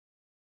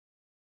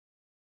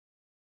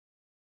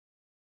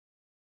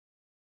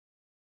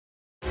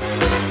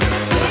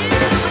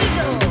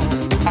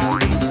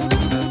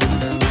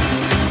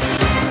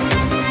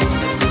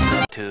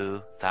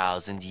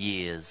2,000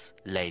 years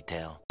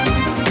later.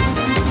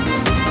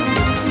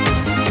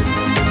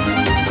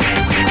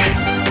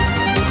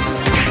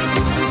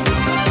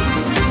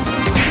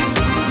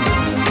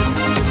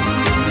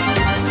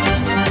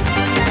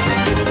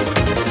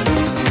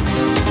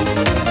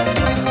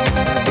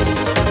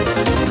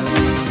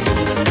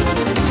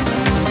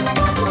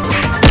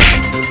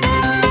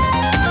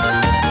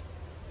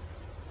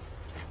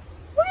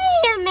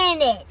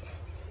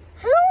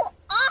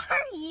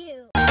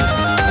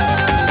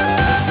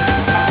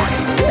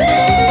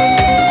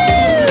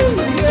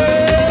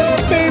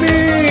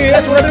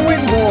 That's what I've been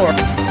waiting for!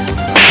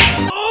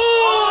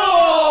 Oh!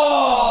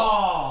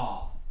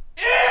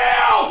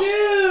 Ew!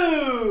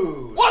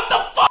 Dude! What the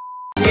fuck?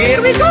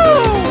 Here we go!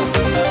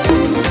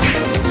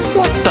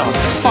 What the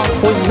fuck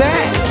was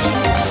that?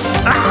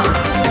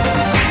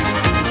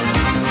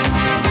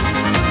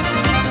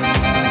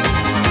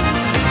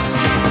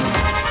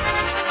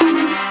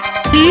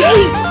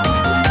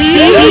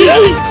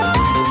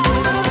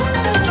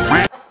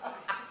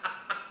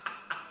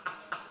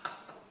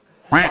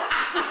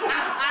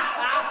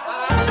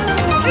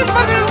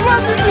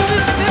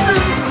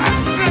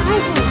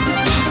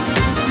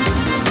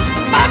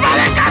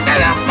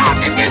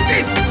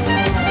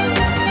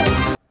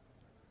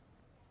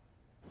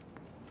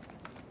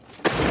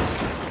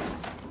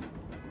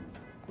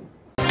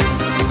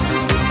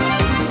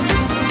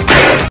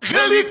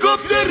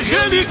 Helicopter,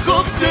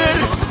 helicopter.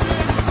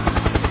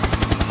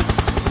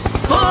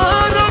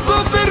 Para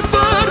cofer,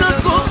 para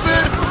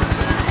cofer.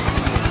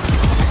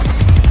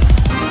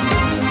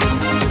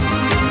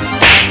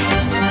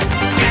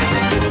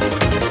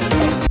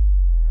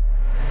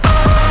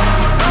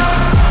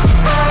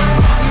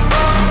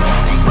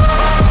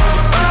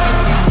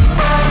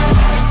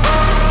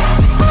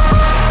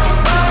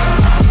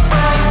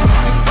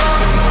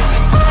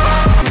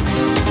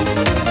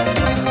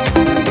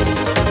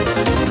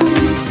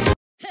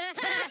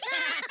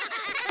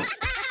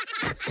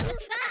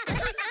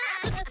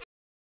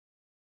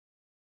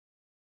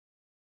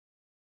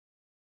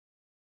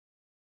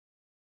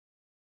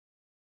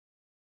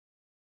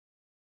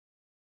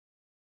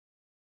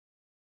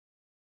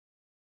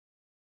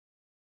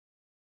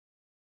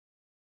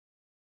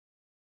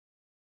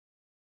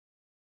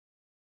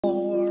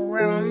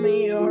 Around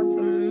me are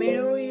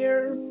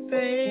familiar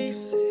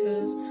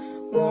faces,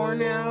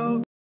 worn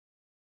out.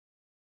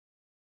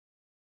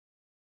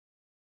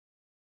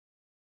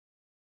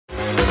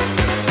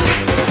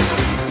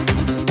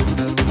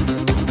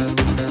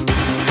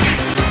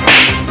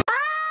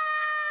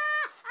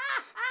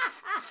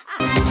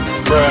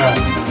 Bruh.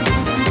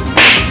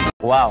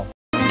 Wow.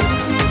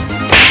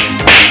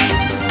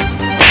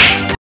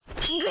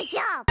 Good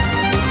job!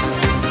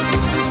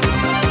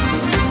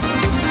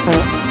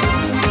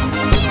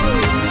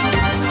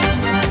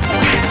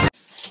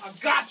 I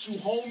got you,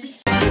 homie.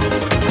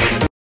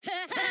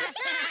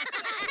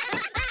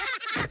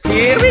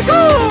 Here we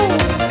go!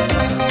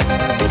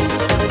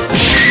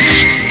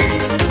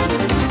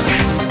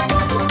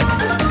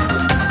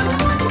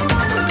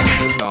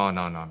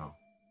 No.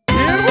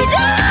 Here we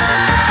go!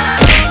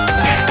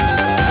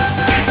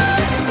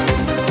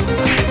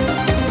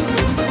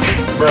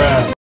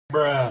 Bruh.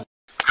 Bruh.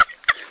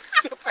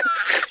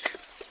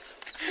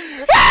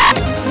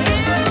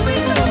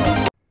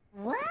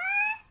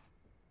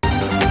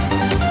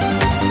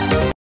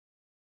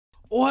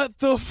 What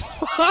the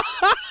fuck?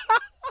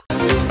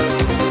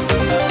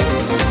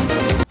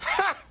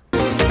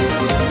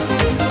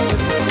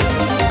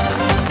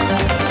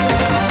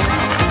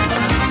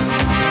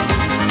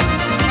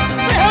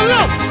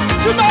 Hello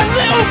to my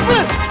little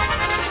friend!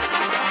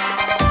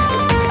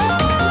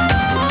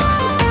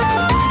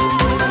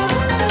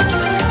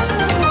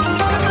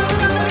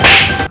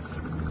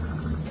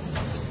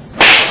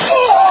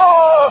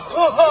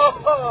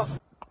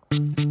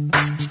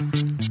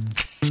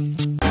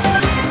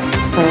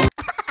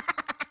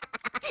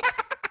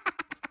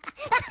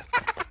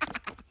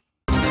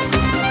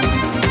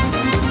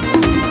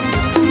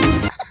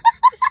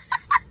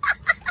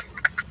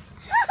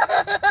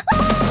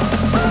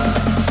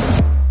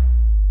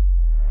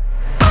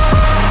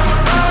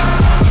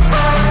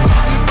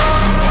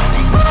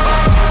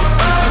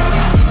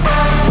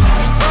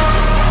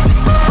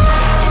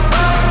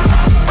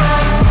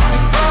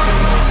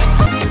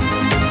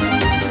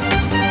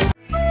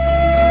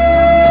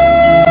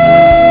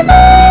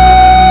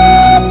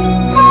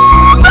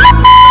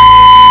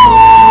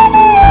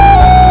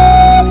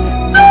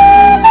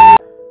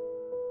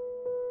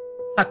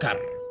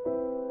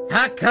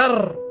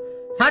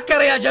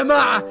 هكر يا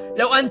جماعة،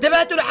 لو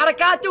انتبهتوا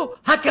لحركاته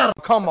هكر.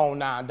 Come on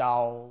now,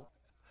 dog.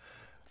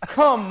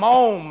 Come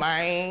on,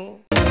 man.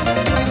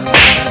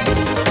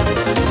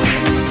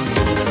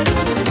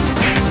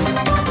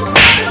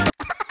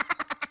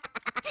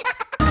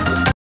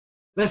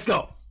 Let's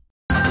go.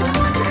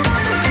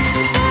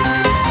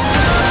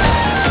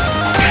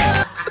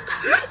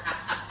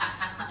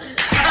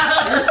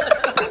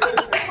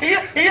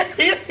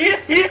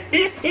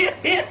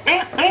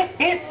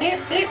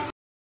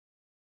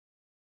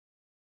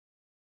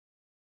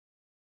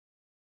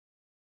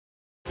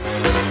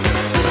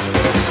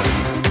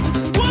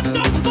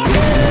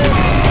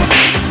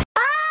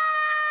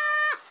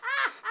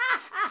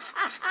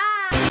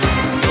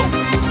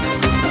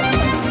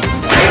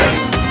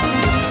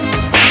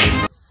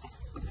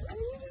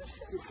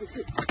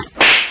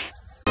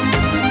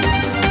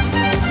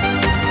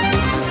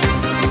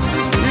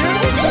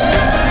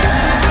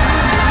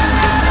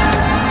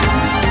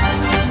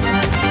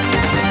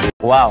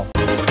 Wow.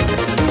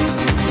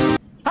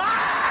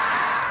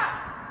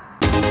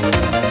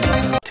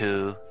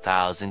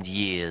 2,000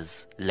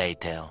 years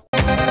later.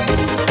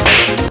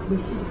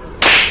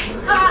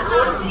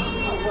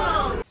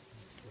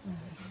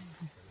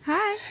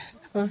 Hi.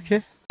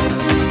 Okay.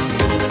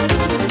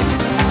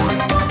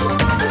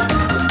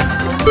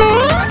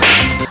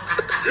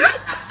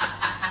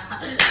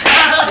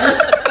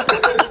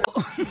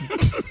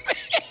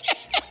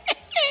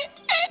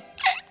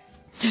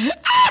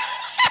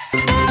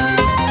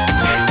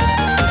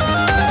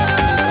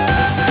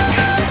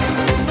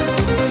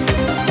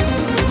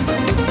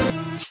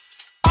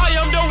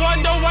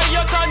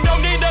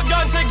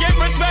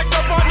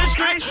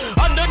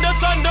 Under the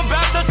sun, the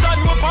bastard sun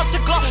will pop the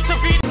clock to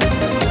feed.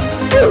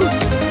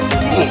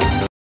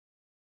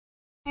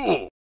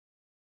 No.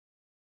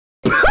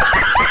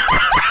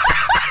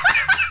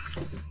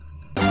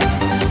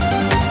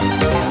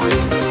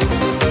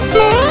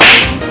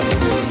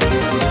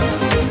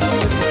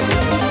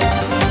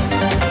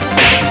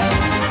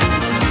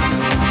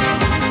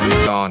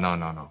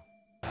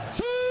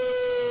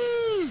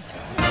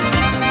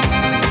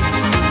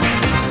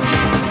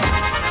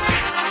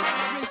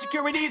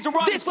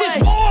 This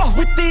is war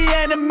with the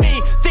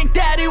enemy. Think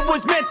that it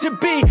was meant to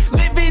be.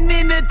 Living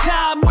in a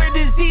time where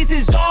disease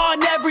is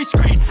on every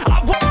screen.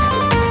 Hell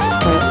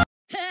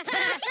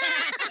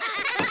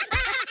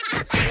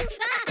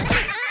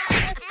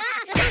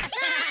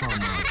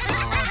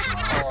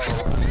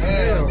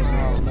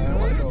no, man.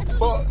 What the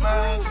fuck,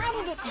 man?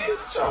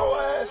 Get your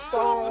ass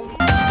on.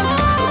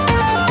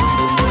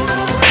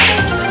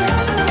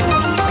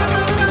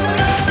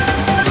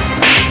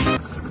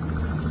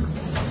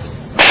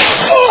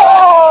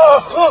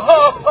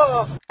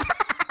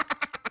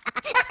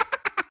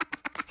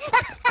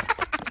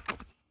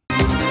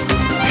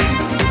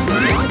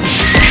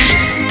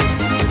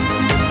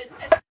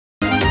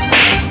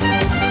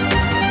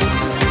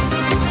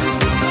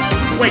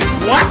 Wait,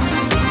 what?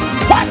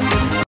 What?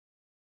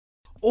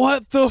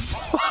 What the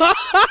fuck?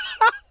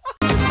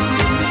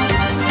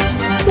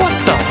 What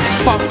the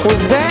fuck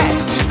was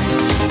that?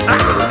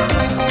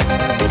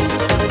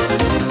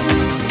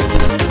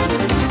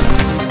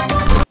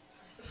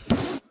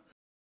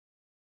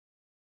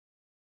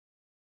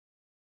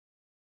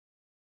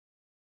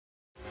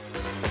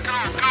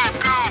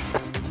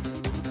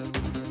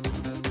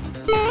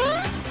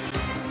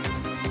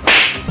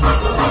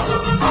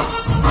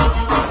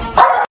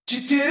 You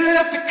didn't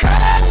have to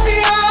cut me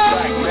off.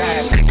 Like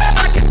that. I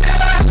can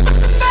never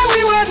know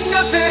we were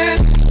nothing.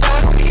 I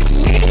don't even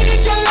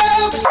need your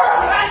love.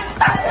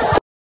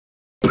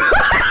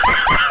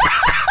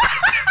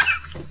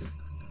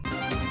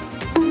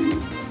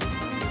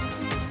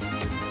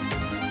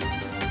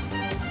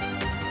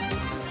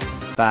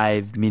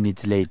 Five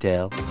minutes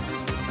later.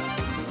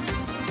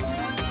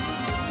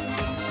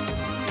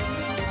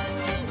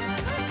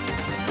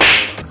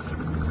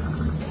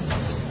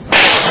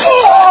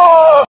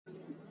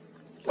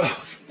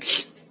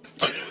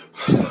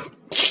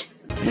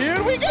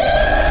 Here we go!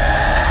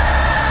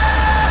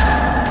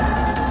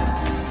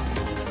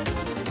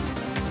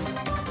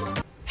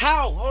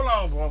 How? Hold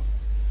on, bro.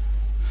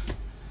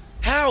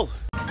 How?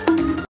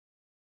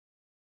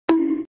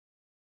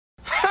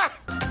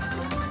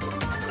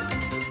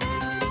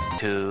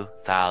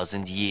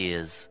 2,000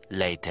 years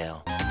later.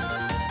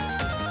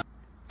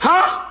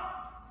 Huh?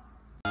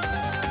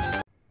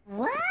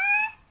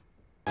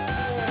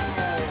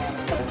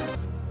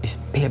 It's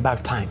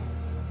payback time.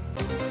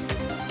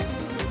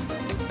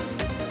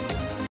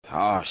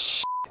 Oh,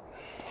 shit.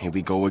 Here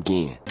we go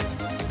again.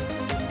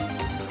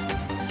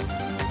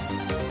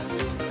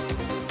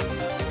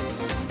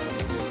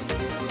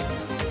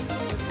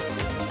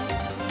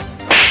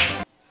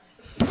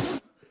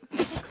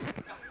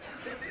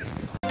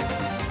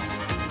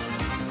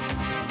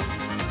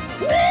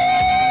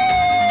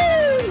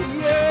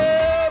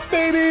 Yeah,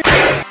 baby!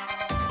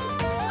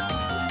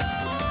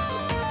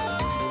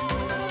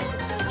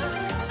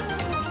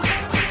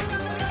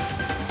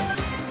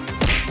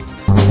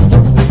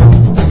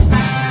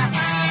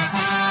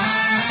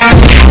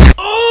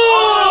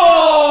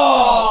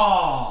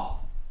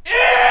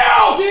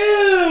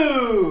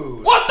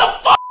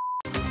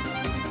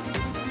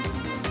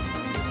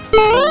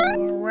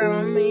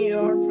 Around me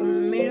are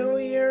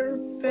familiar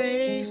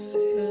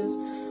faces,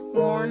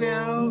 worn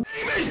out.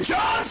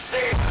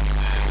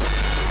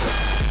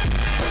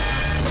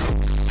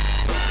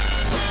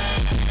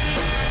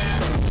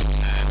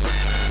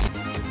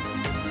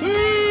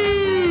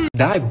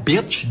 Die,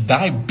 bitch.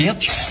 Die,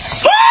 bitch.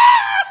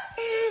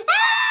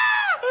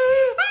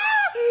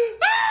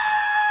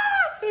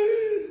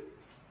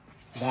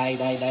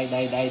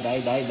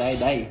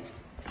 Die.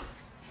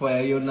 Why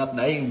are you not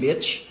dying,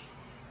 bitch?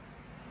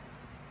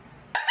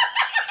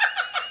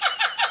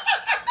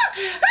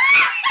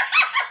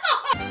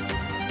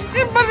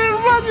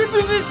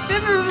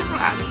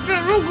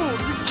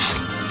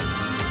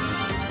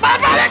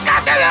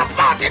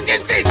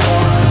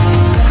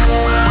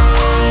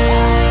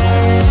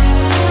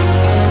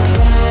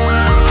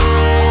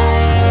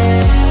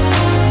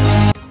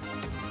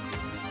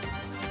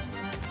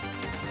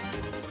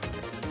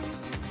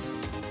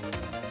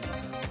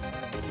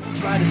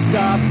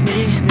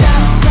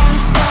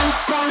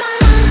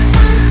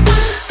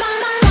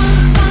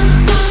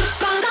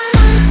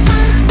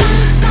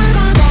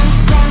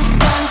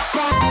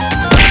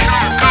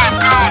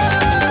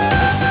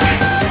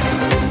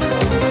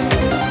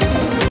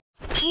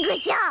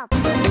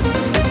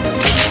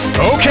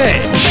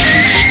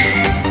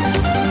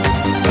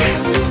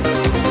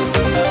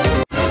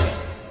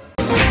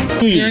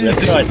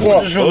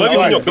 Лови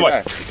конек,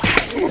 давай.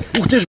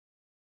 Ух ты ж.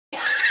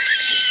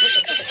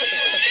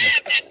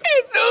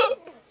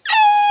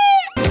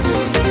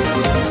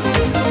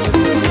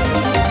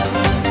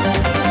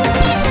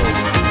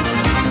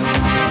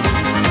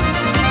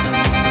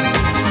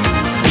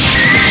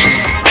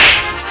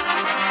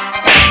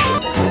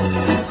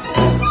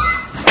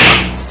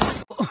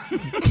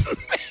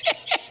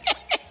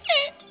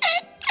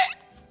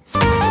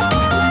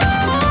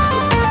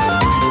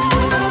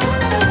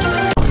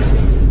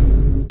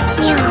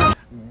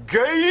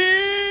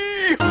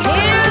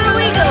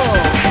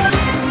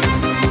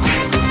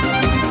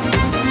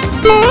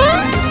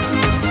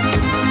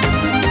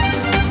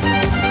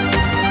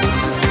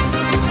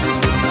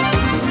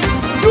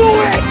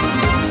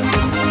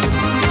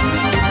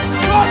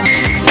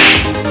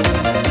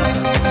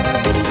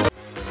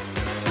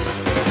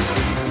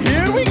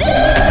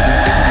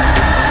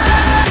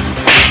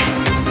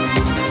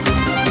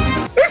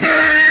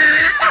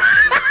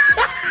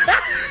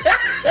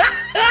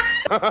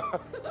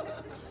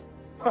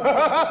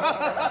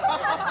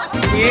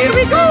 Here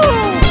we go!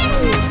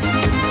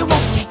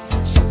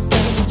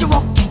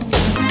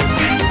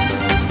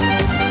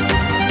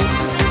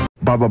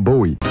 Baba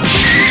Bowie.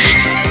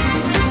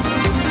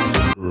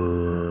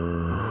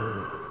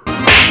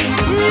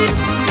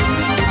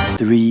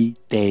 Three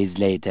days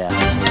later.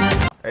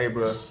 Hey,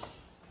 bro.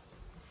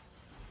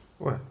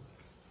 What?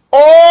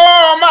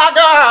 Oh my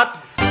God!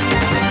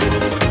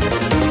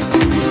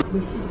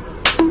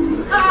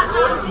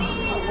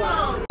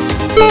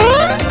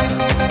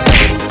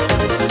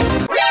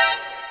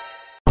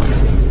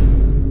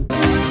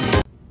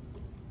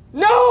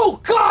 No!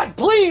 God,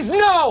 please,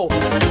 no!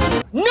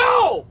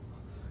 No!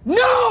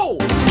 No!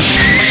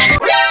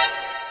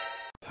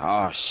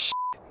 Oh, shit.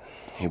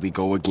 Here we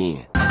go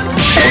again.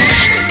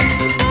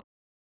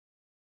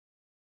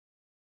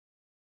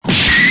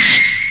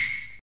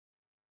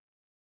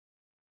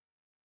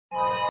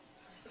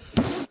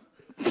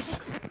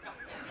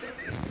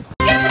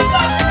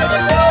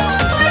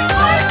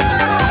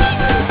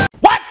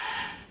 What?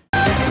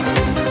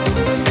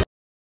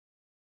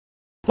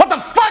 What the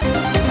fuck?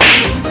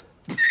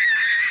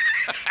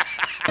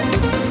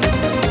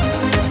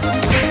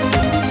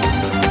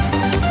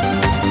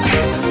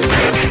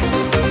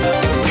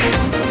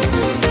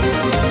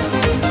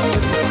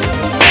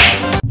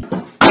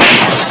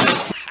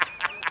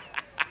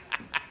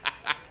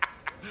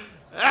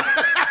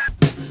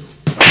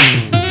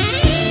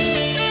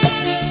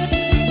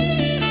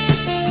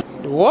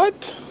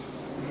 What?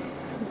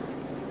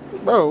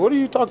 Bro, what are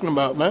you talking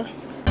about, man?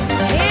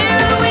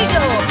 Here we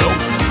go.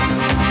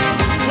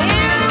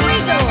 Here we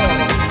go.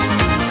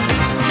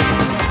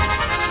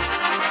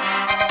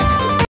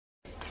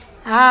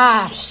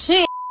 Ah,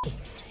 shit.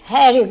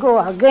 Had to go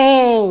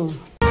again.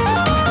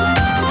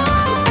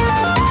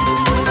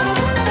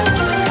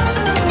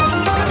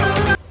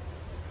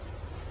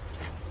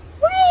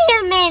 Wait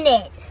a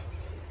minute.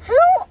 Who?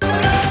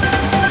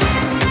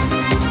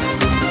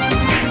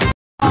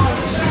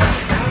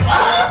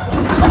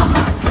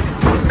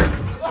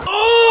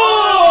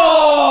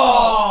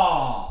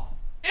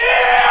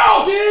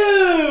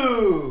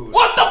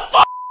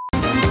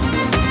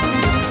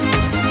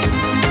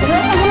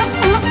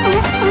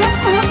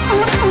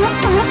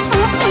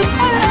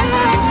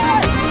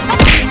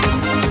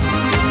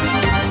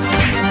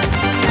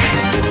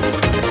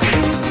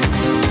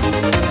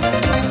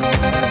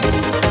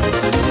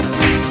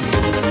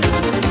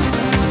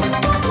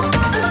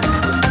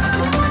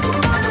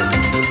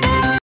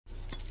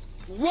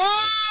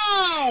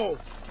 Wow!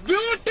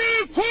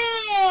 Beautiful!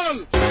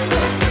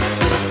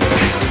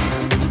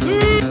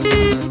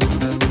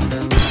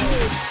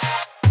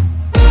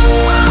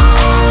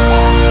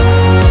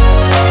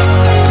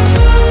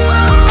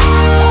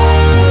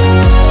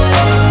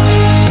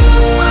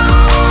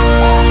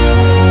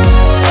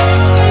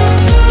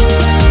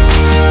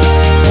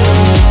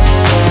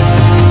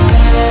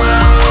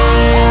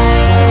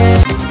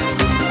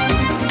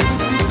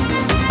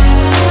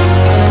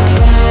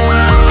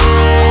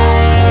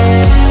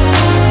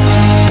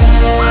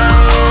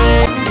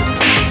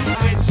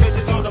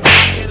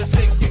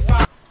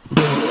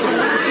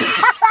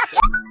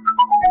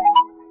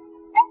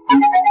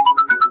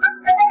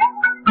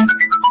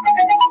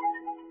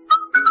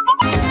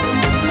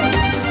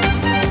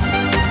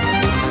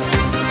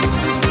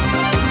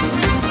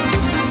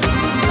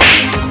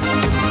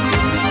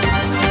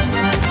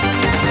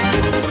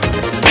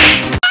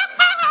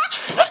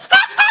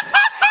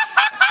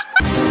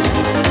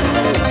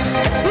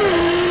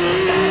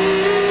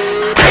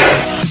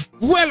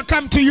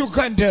 Welcome to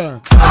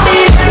Uganda.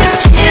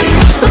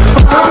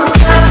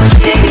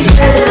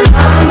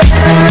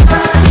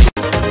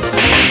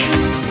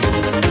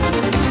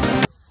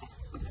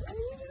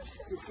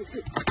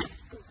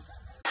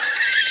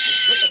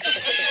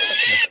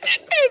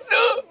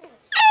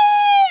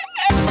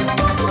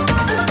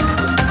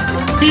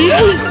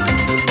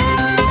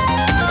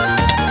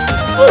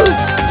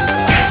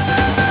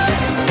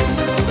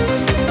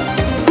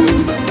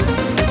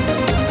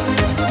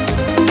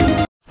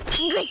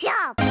 Good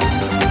job.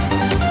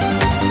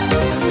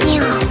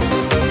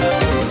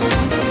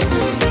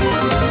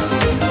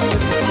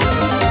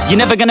 You're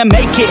never gonna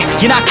make it,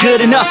 you're not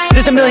good enough.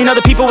 There's a million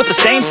other people with the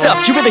same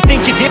stuff. You really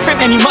think you're different?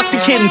 Man, you must be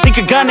kidding. Think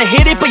you're gonna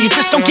hit it, but you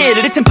just don't get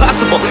it. It's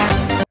impossible.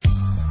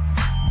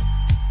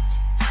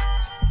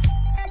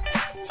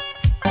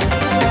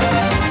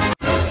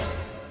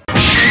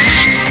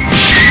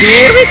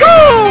 Here we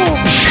go!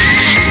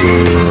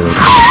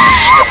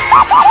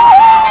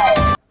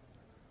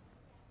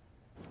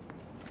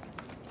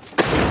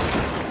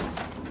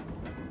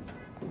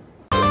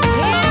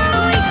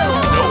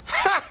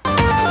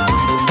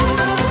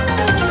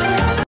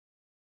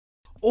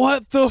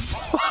 What the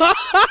fuck?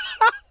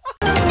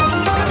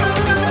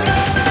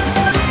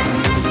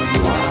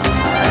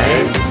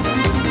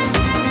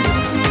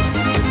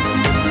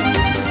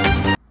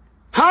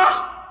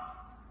 Huh?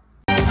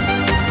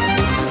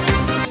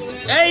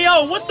 Hey,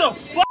 yo, what the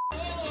fuck?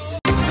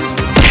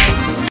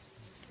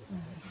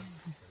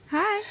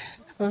 Hi.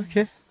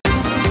 Okay.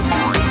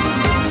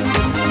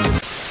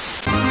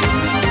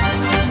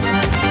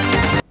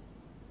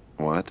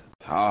 What?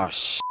 Oh,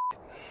 shit.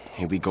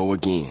 Here we go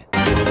again.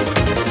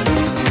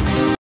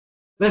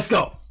 Let's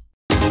go.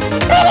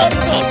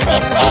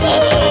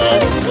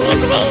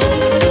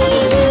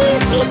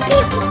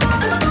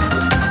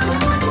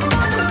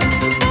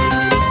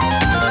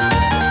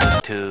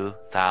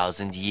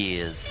 2,000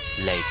 years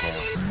later.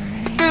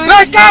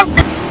 Let's go!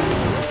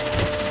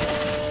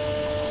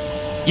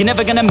 You're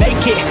never gonna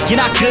make it, you're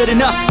not good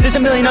enough. There's a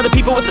million other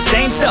people with the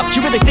same stuff.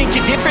 You really think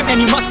you're different? Man,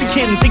 you must be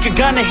kidding. Think you're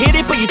gonna hit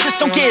it, but you just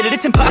don't get it.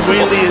 It's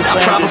impossible, it's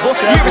not probable,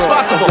 you're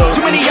irresponsible.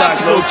 Too many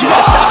obstacles, you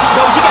gotta stop it,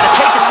 though. You gotta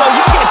take it slow,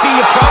 you can't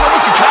be a pro. Don't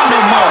waste your time no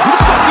more. Who the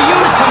fuck are you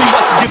to tell me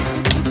what to do?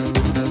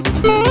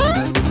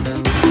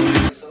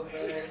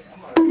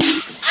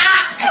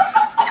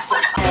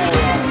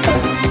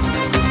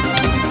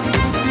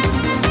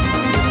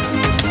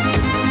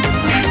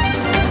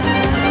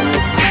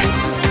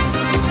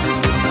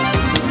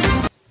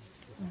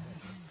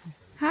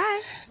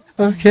 Hi.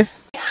 Okay.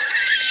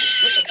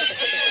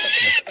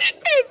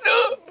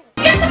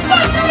 Get the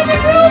fuck out of my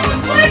room!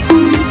 Like...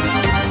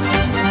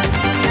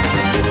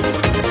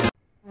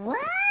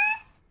 What?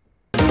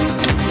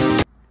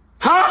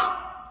 Huh?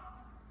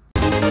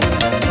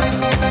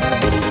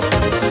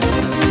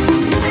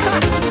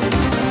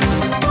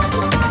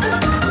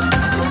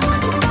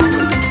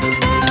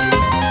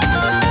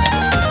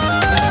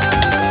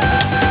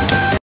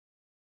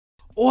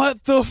 What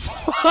the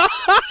fuck?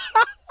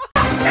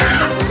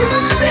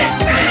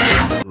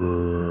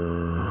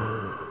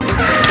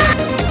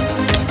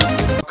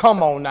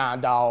 Come on now,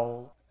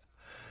 dawg.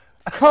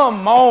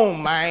 Come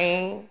on,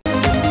 man.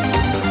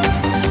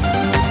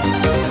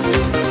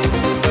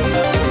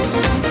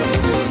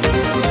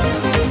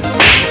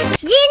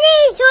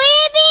 Finish,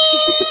 baby!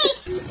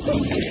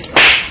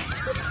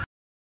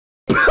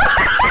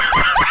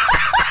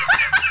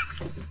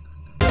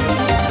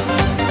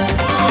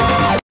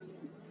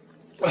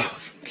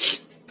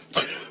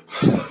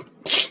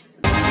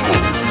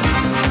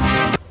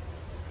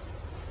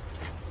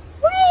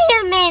 Wait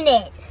a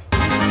minute.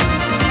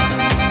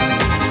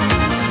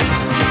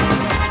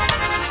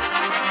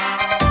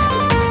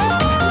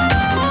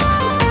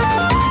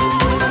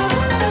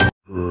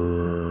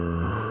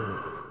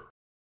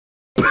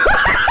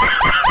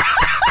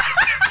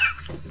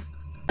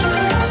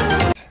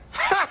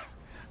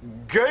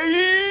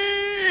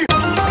 Gay!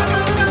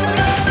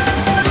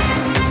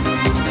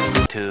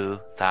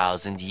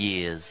 2,000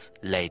 years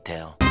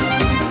later.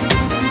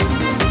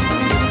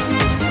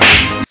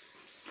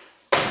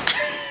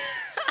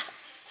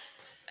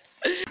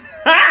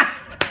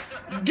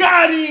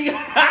 Got him!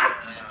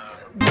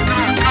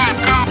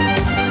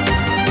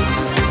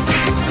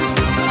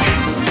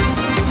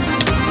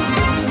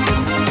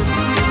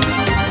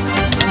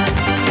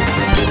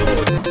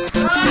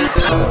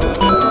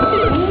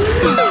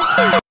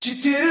 You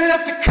didn't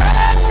have to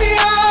cut me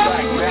off.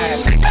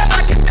 Say that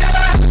I could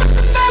never,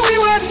 that we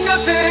were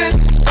nothing.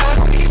 I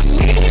don't even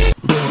need it.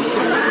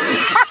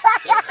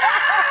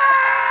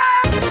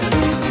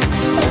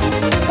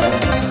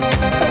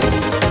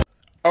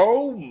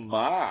 Oh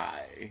my.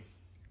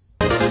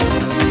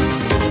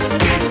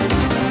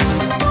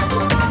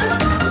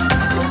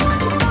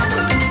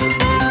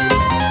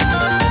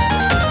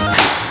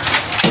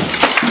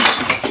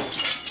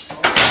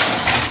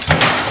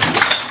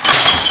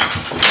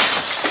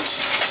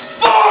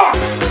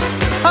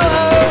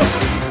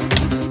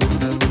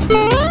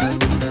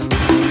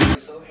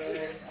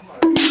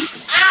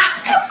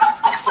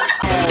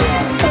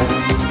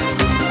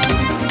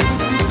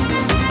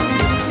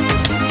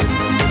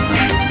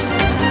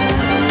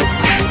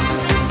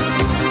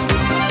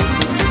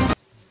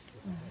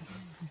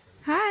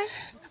 Hi.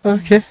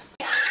 Okay.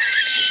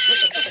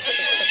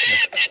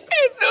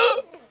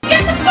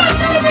 Get the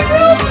fuck out of my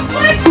room!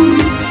 Like...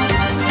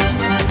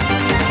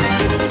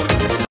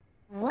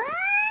 What?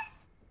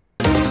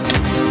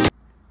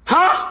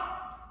 Huh?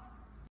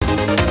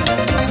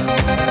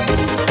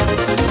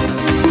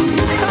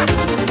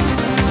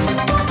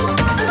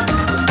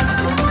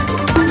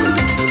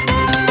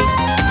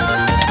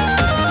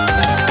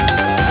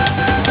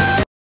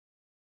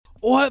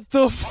 What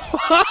the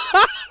fuck?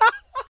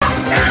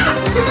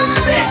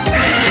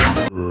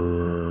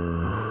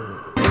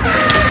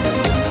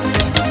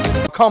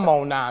 Come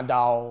on now,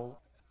 dog.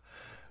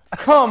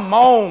 Come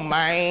on,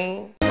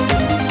 man.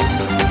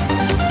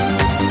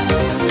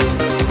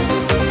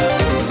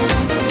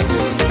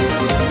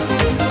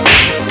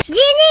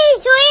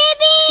 Finish,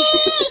 baby!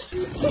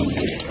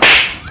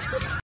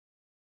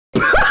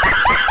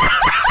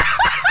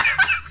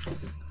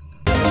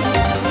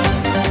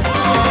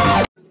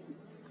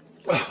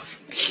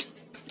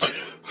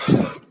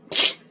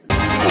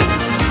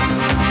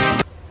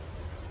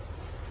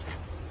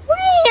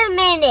 Wait a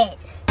minute.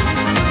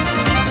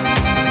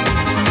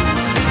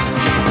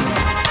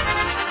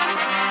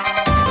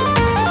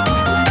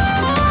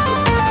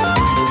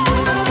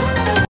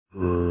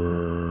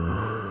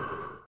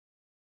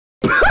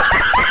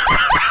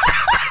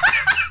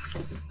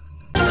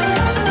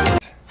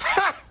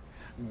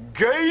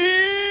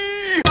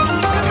 Gay!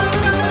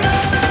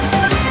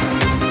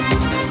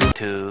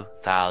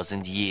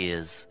 2,000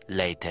 years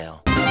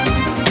later.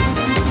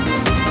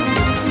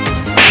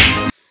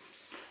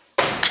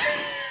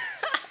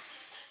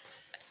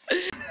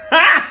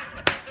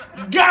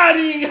 Got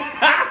him!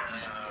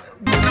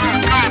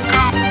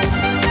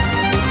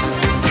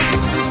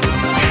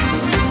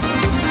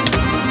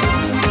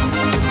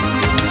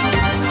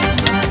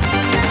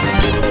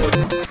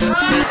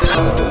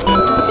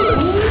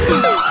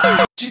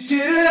 You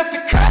didn't have to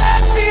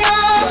cut me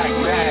off.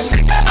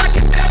 Say that I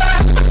could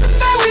never,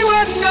 that we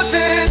were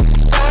nothing.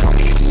 I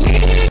don't even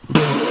need it.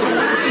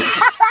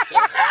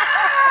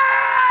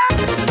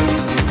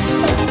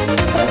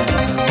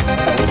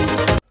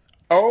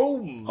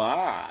 Oh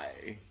my.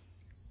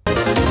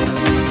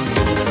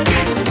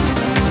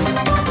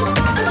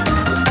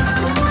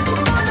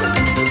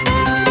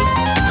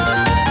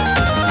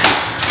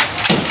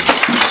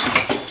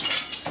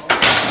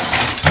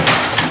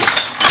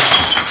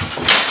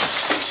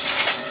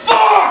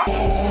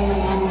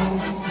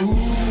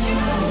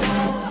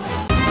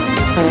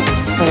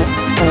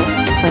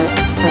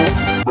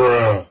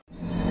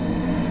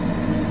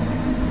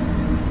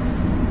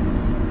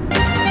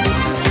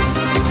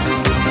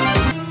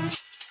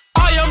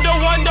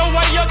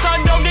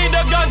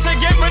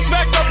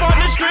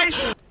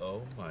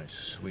 Oh my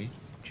sweet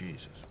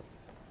Jesus.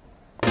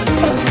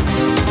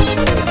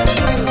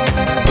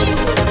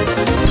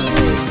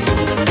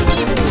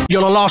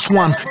 You're the last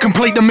one.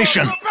 Complete the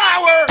mission.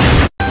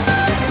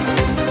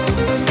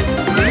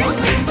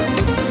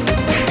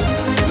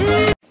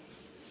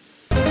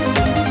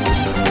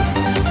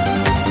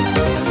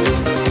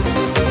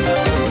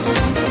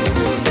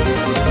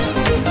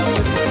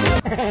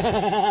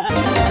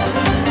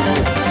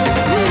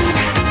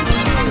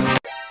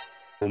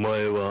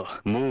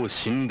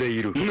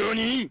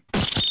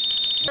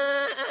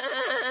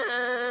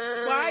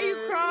 Why are you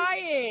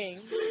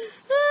crying?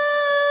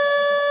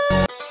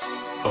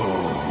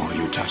 Oh,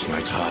 you touch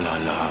my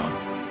tra-la-la.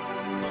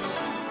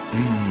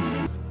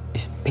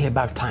 It's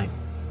payback time.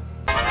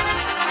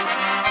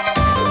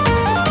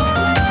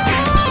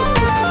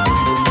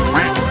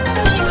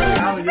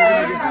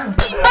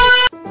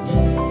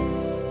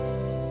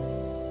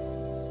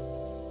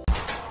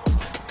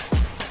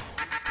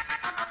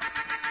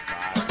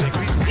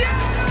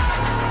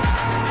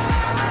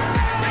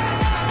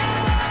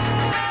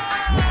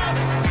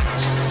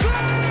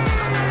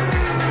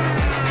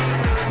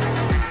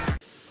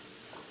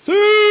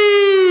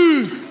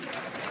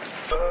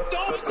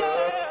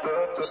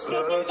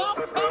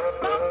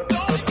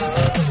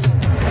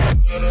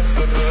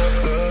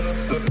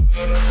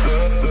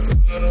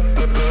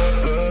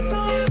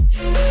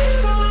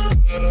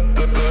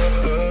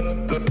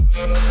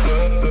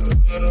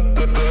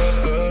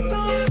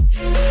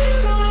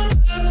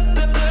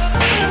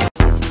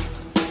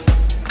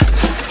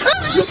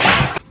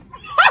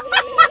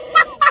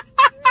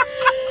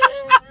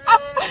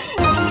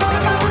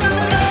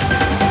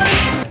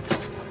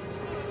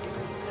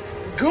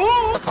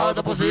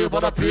 Cada você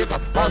bora pica,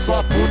 passou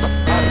a puta,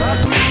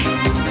 caralho.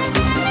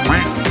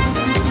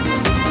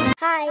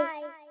 Hi.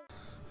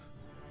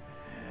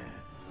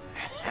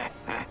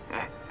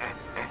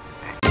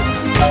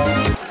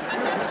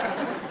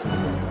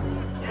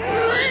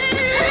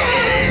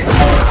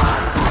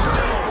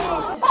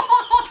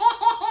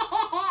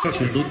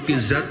 Quando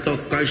quiser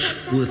tocar,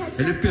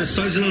 escuta. Ele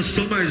pensou e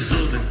lançou mais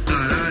uma.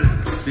 Caralho,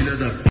 filha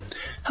da...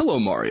 Hello,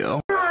 Mario.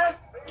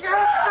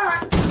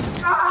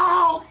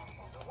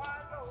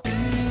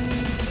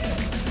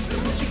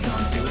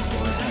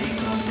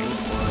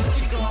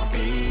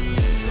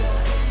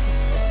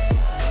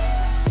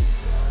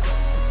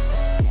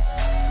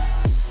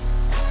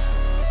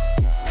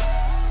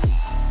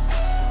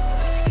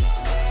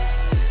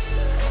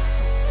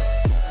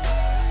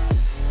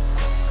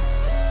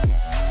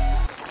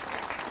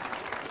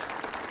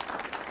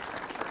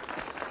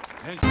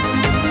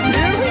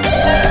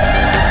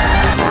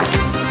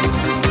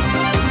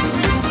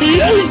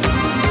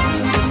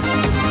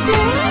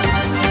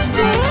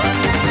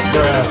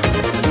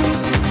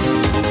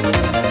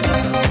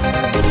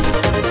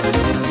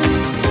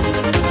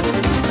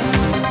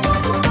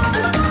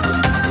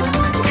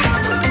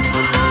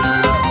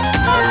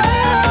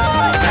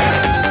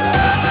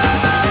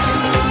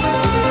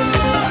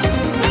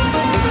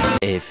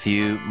 A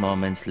few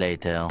moments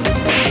later.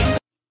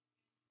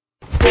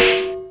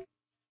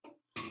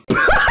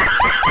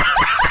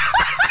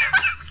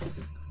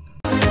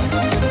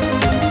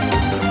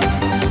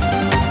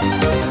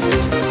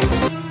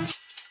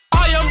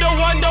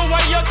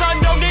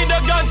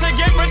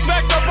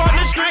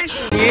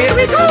 Here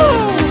we go!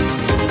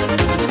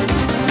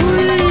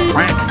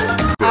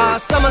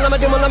 Summon, I'm a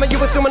demon, I'm a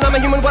you assuming I'm a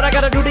human. What I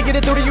gotta do to get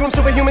it through to you? I'm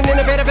superhuman,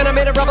 innovative, and I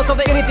made a rubber so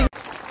that anything.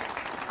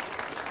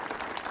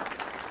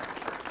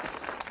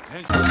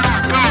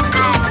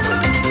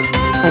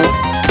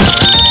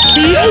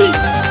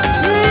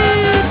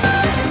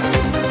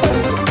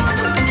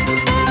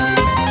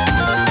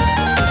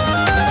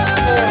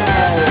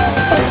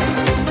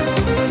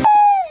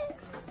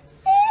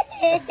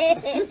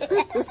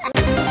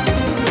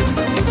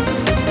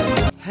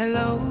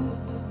 Hello,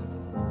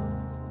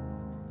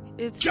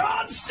 it's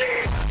John C.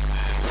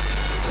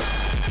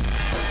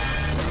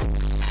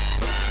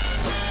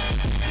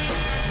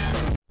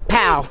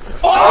 Pow.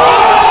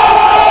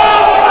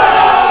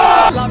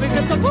 Loving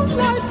in the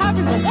moonlight,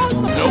 having a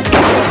wonderful.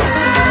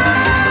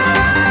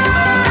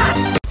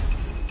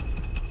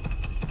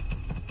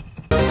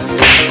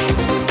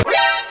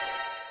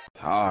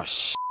 Oh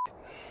shit.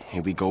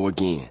 Here we go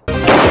again.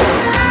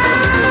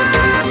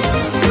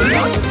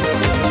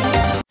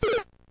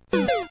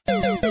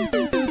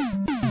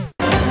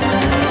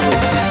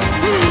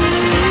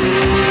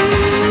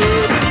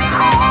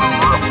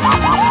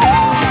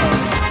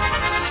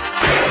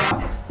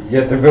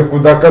 Я тебе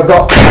куда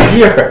казал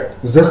ехать?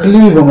 За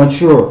хлебом, а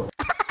чё?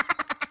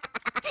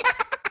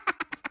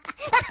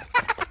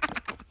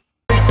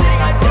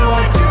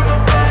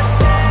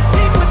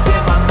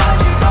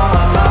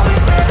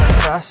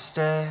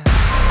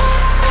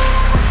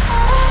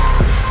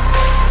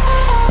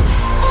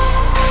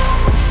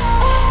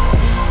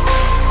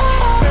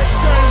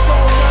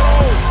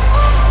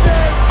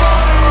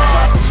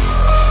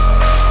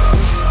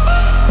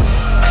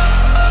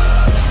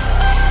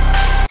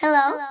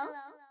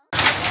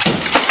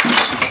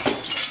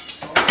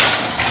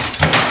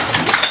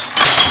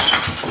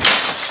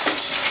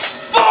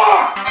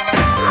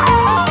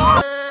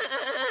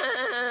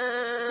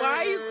 Why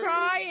are you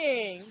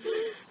crying?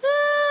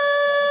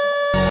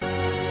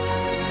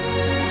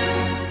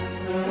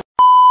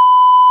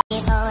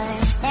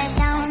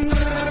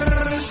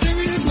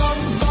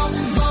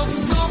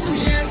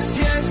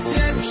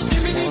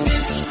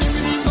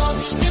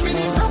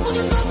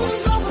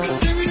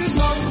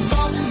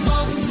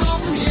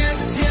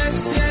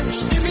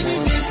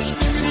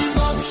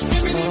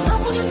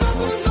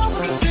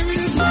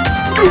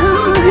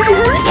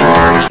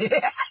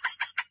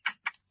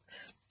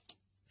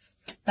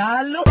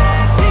 Talo.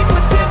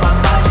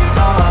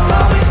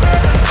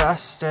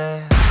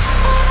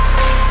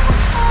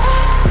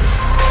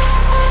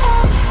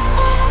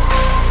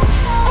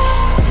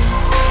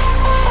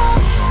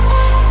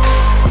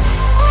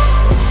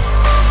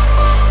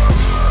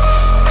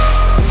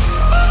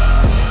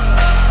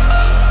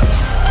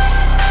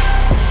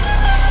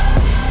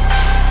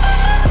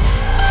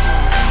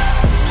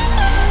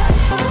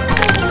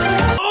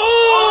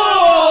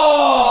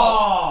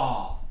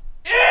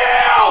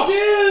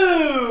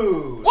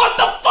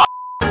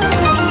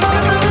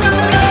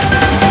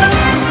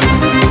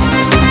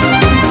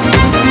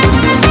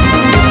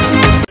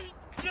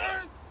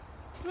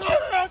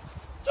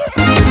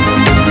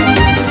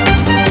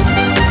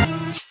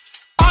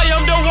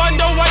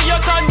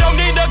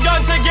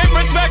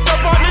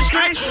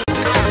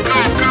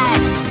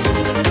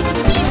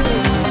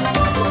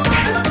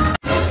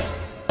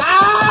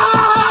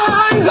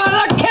 I'm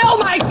gonna kill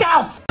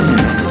myself!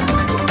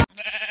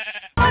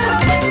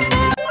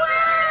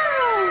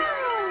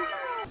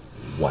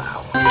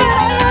 Wow.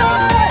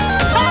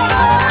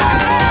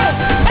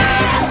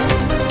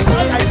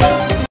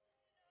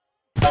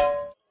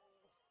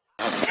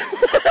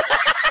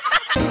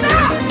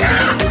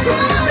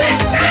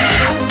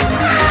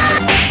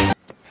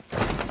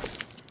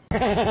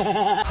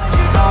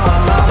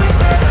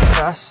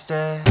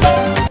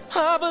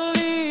 I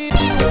believe.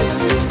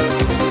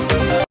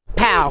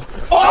 Pow.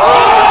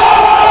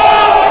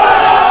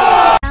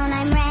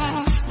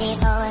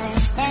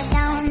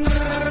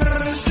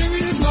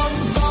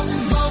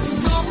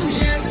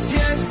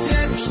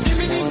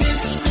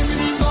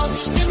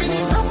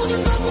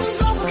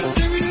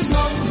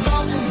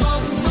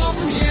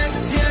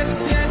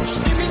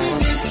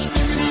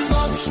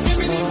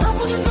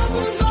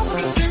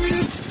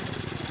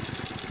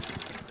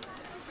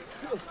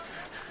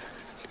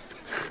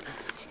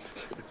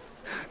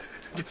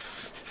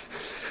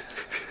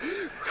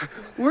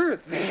 We're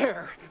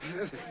there.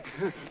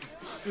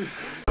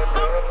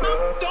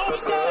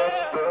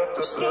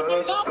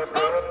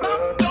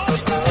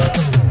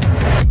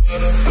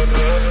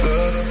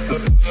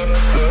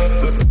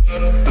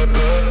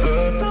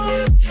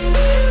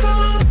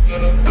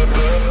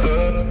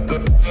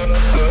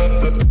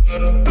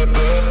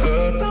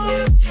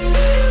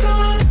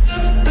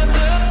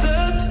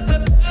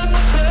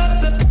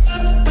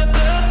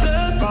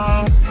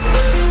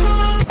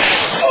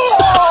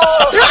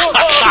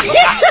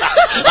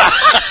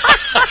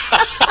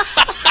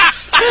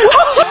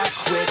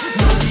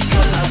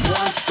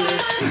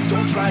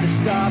 try to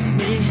stop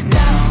me now.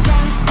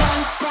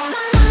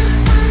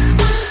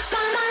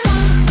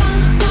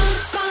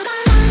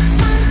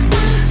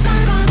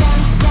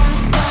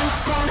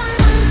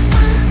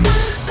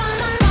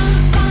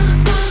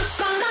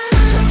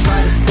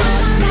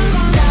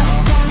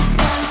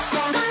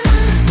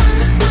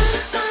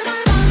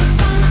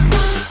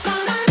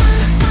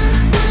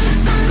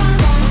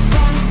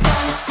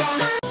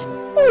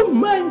 Oh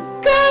my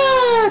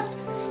God!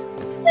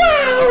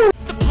 Wow!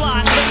 The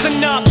plot,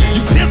 listen up,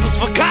 you pistols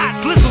for God,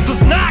 Slizzle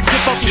does not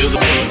give up. Feel the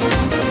pain.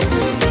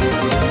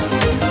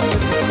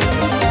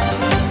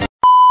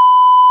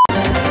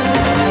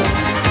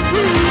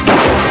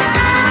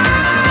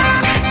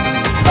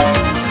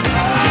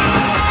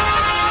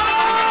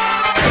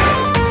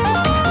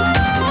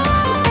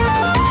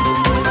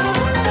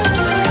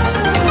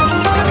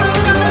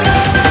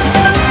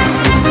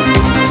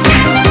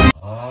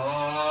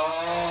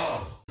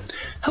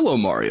 Hello,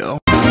 Mario.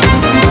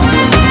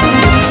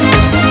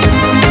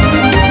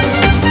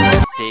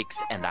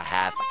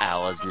 6.5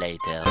 hours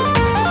later.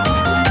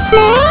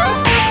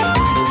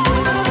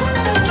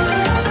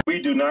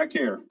 We do not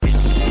care.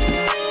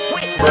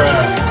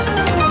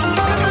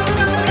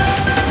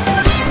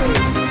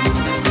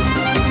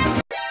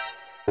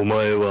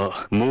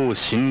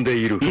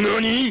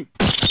 NANI?!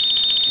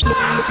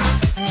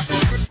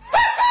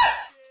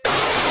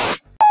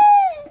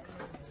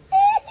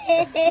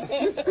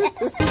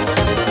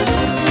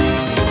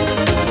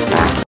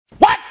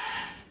 What?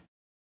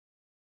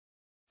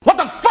 What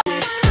the fuck?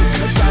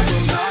 Because I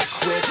will not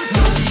quit,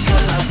 no,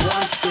 because I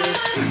want this.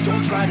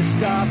 Don't try to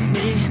stop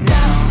me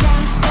now.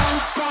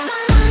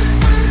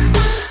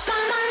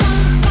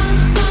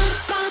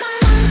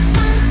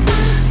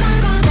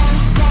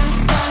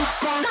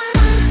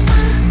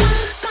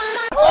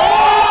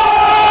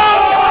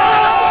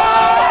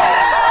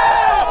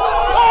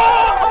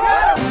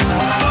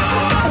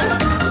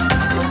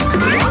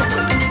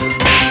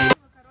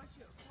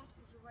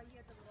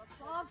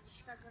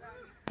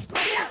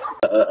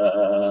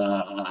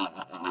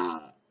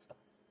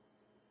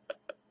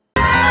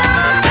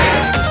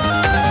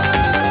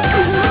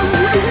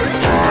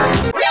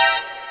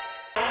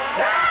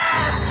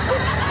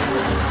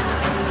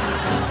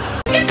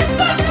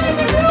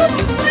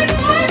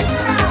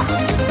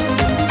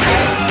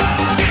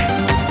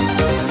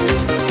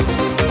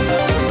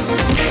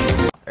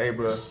 Hey,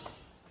 bro.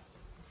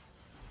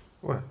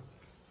 What?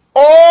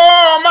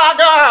 Oh my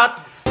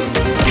God!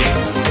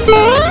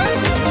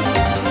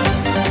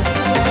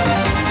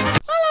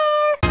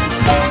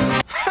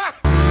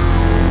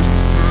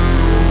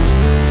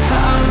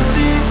 How's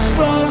it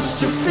supposed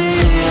to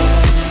feel?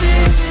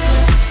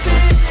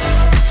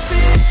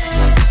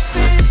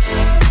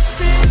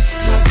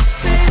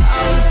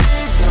 How's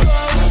it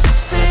supposed to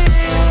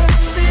feel?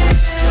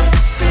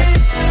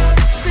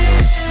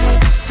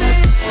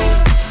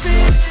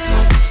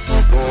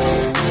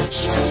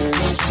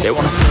 They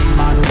wanna say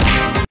my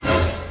name.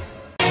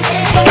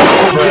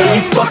 So will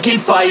you fucking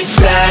fight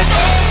back?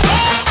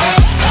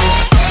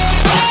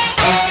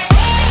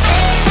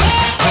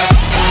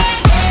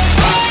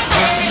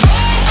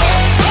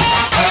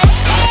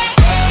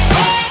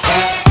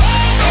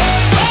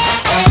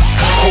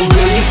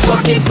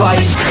 Fucking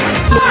fight.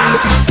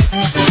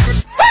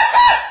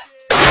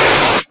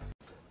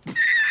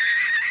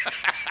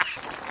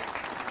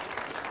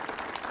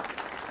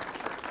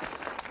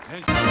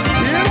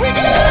 Here we go!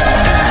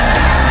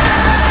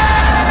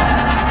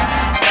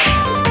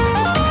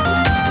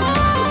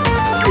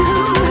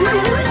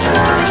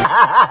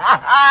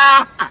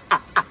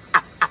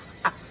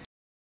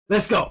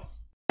 Let's go.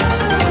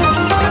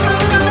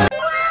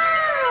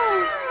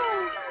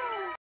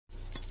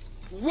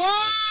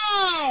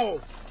 Wow!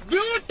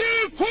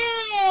 Beautiful!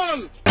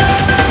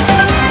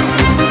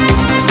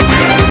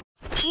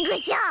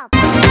 Good job.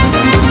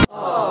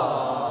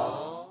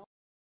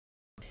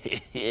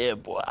 Yeah,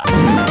 boy. I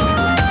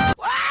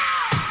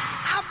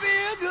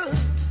feel good.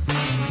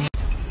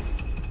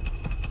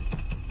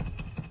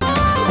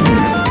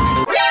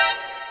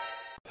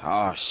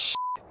 Oh, shit.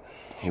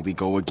 Here we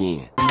go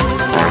again.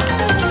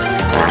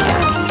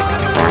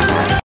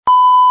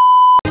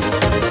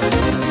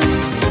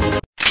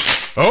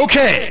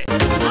 Okay.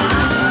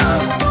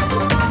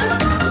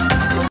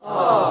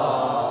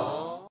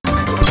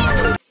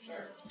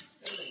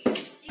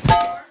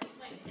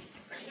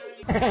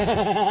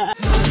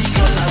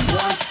 Because I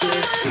want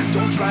this.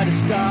 Don't try to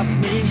stop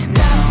me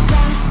now.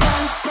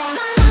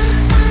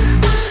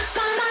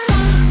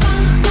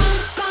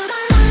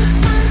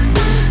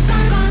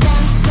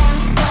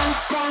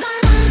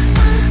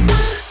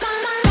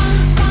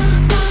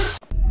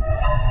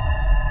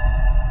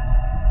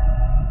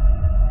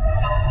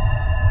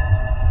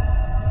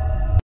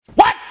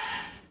 What?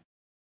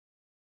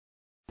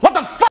 What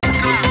the fuck?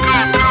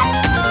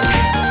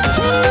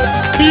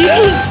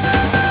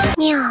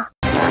 Yeah.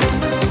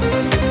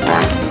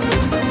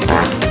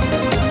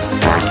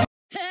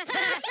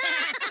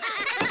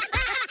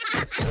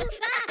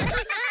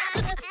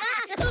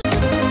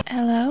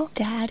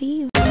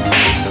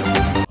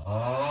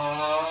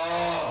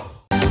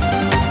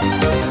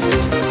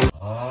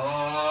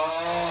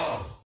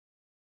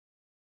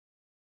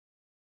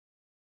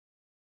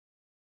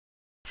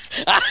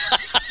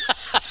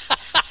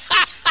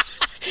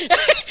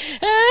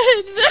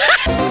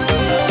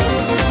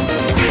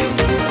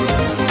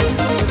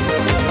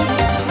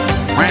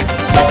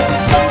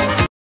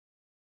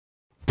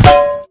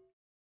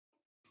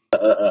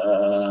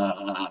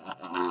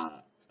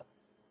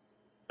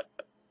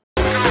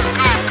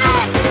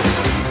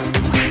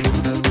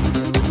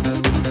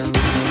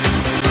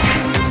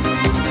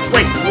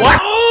 Wait, what?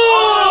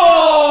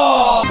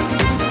 Oh!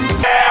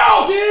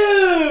 Hell!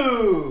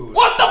 Dude!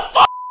 What the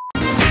fuck?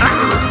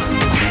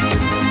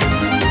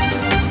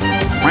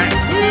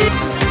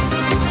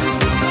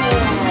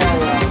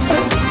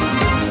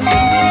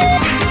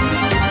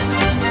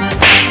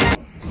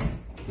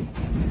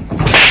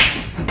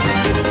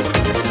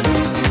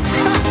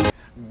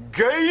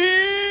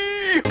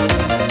 Gay!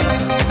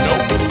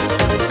 Nope.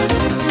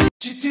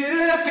 You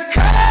didn't have to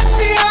cut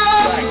me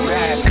off.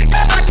 Say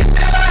that I could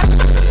never,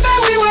 that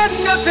we were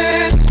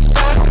nothing. I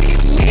don't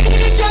even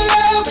need your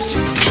love, but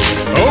you...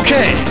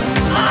 Okay.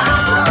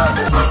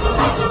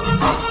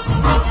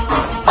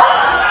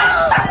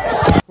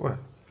 What?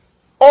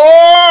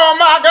 Oh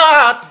my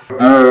God!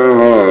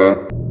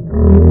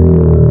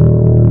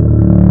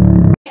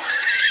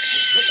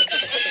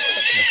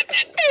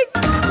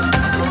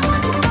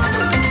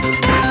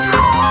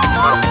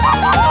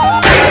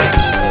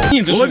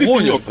 Лови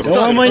пенек,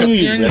 лови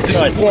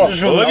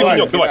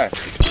пенек, давай.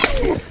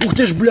 Ух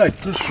ты ж, блядь,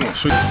 ты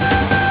шо?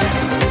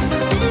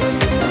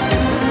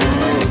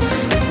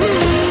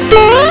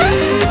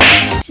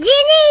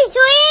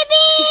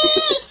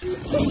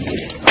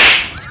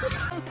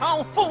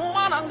驸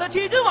马郎的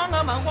旗帜王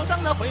啊，满皇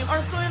上的徽儿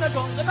随了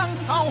转个当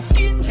朝，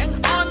金钱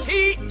大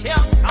旗墙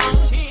上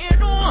写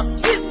着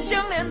金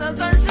项链的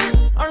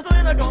32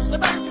岁了转个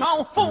当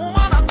朝，驸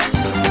马郎的。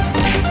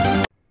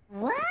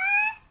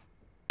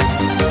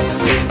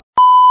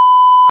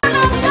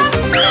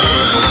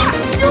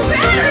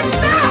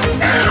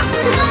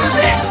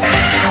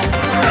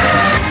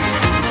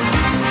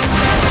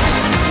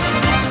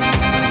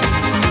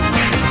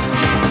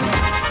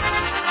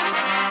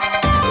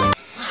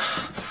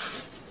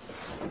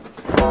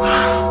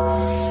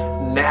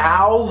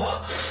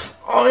Now,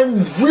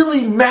 I'm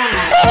really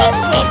mad.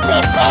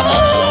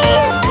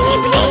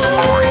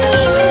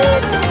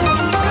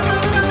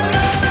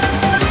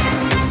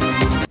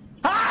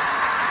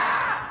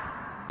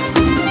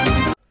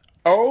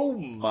 Oh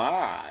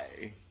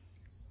my.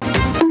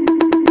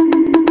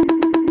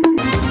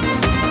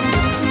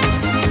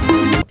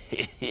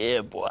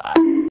 Yeah, boy.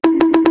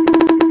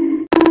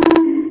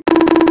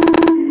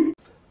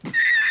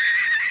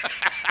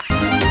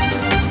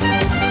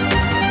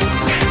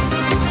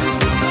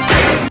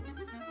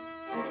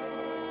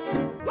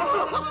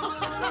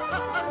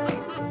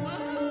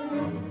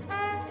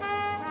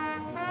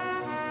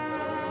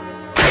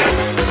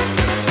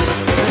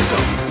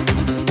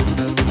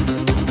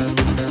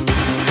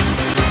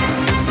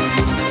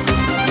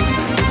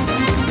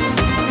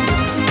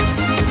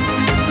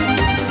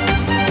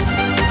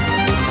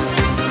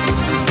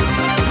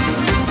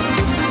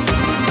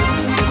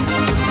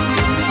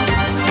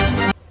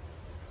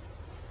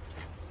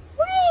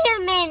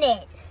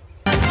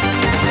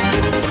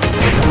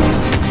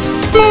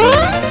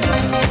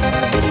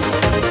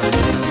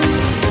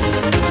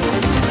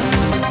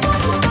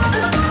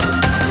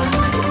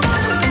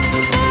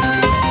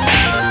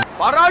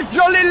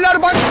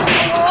 Paraşöliller bak.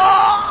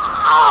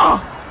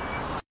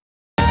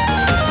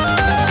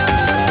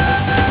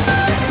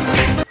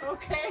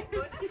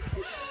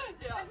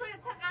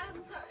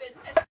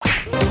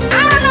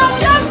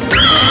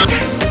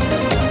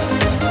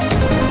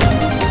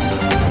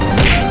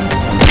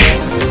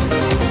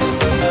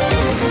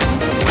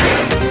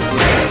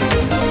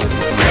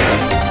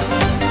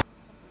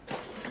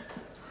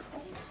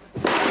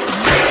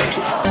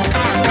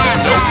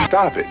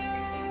 Stop it.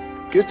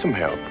 Get some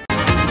help.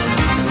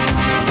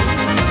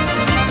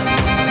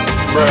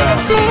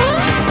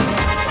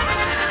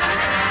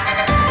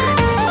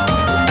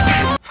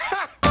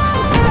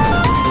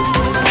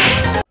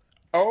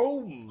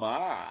 Oh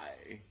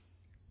my.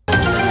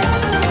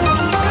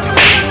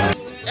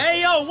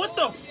 Hey yo, what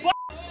the fuck?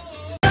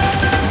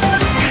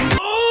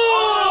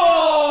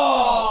 Oh!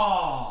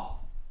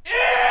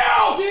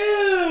 Ew!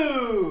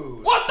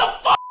 Dude! What the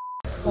fuck?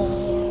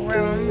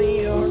 Around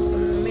me are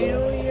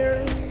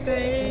familiar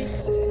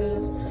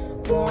faces,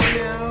 worn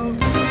out.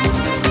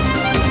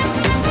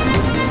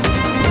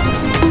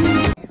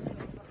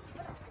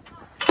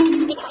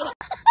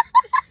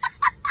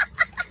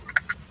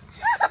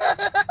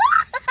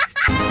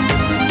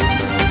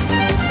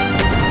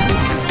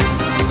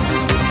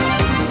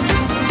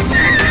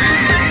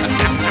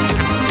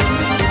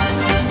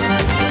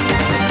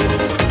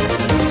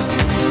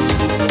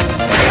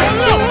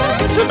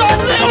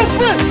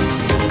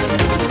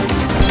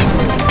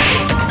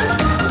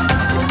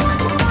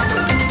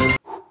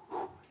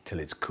 Till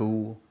it's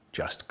cool,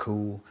 just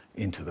cool,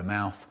 into the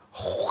mouth.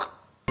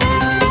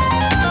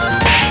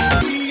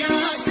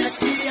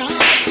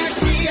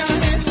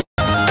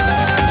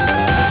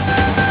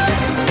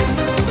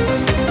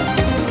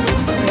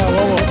 Mira,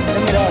 bobo,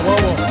 mira,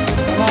 bobo.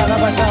 Vamos, anda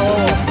para allá,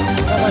 bobo.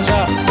 Anda para allá.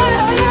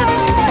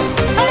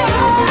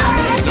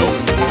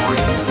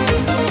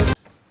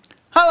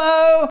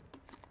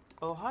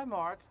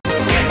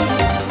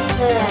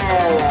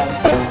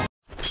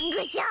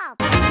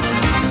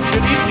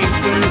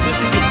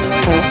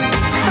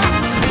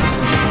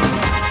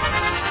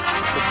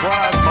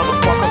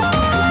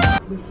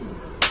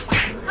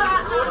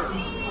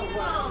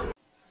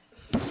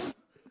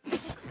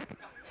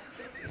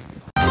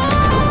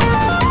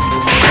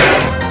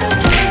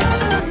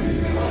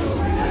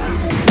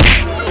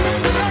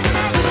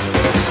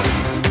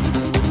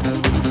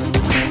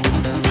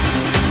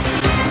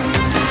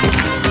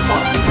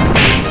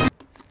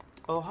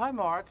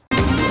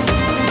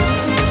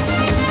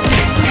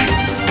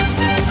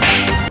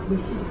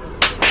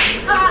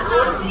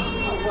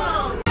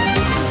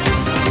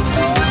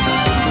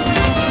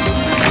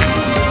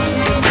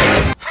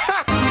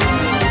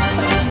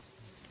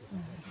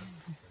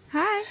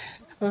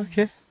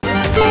 Okay.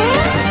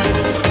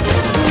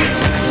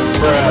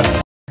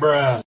 Bruh.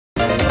 Bruh.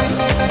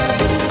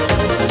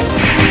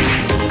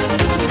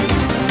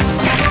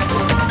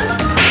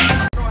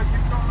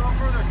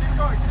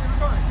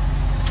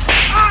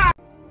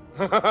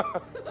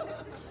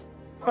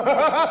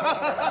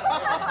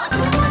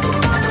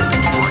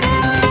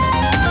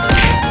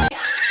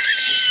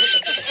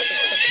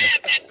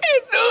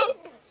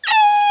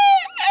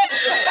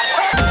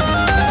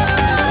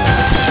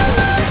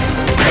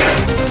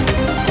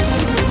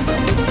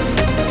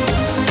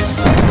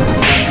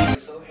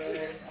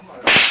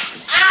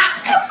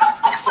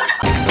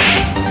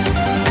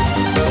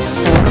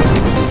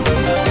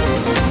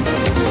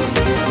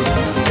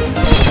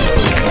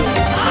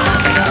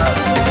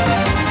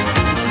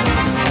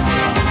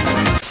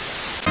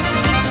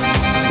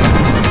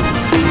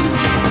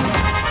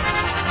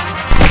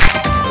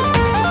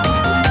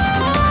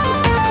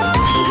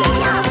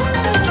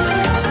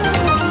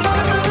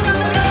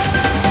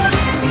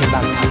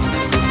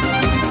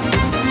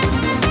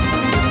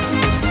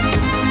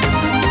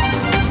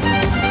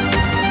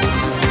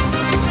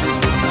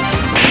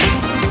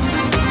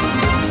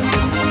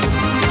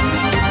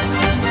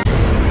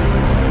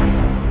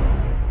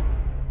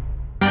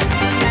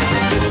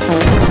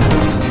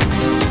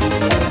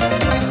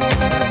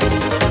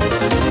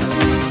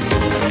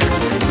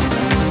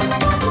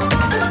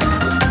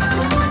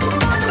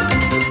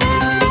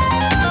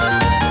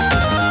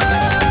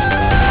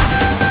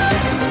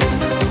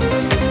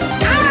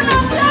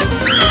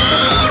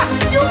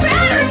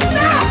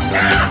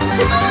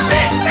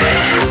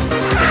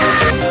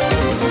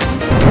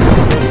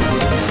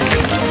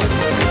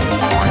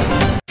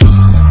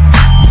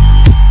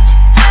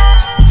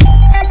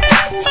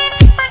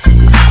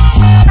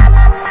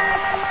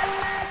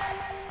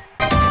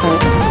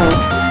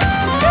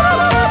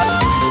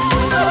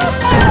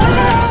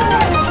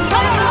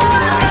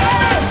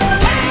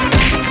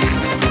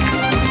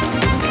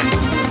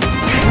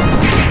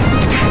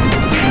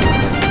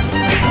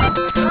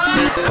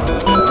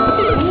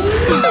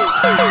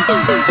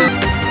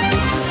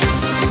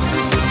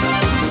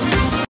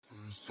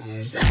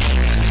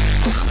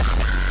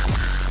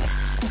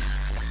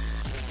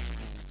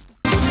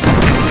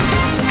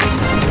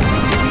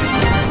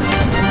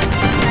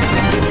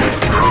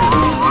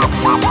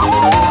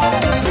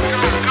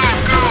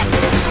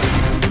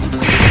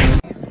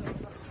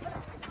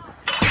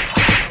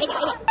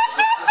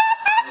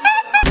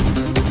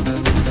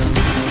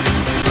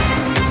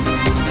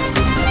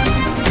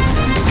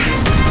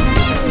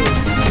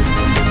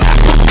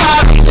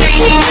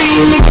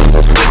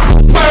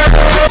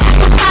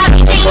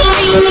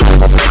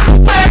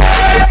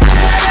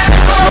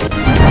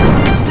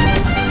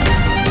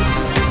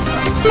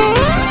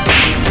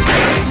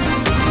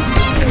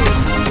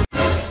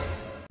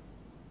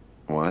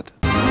 What?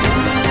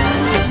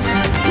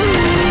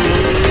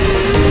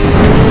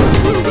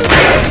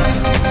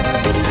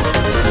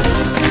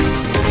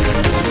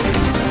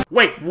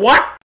 Wait,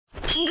 what?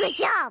 Good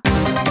job.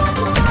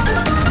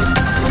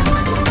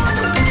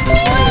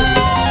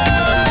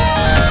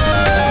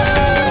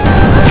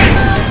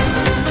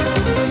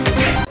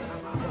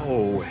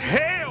 Oh,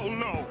 hell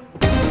no!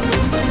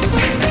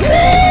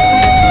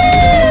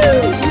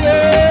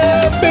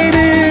 Yeah,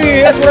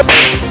 baby! That's what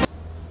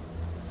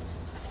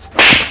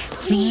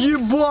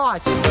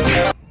Ебать!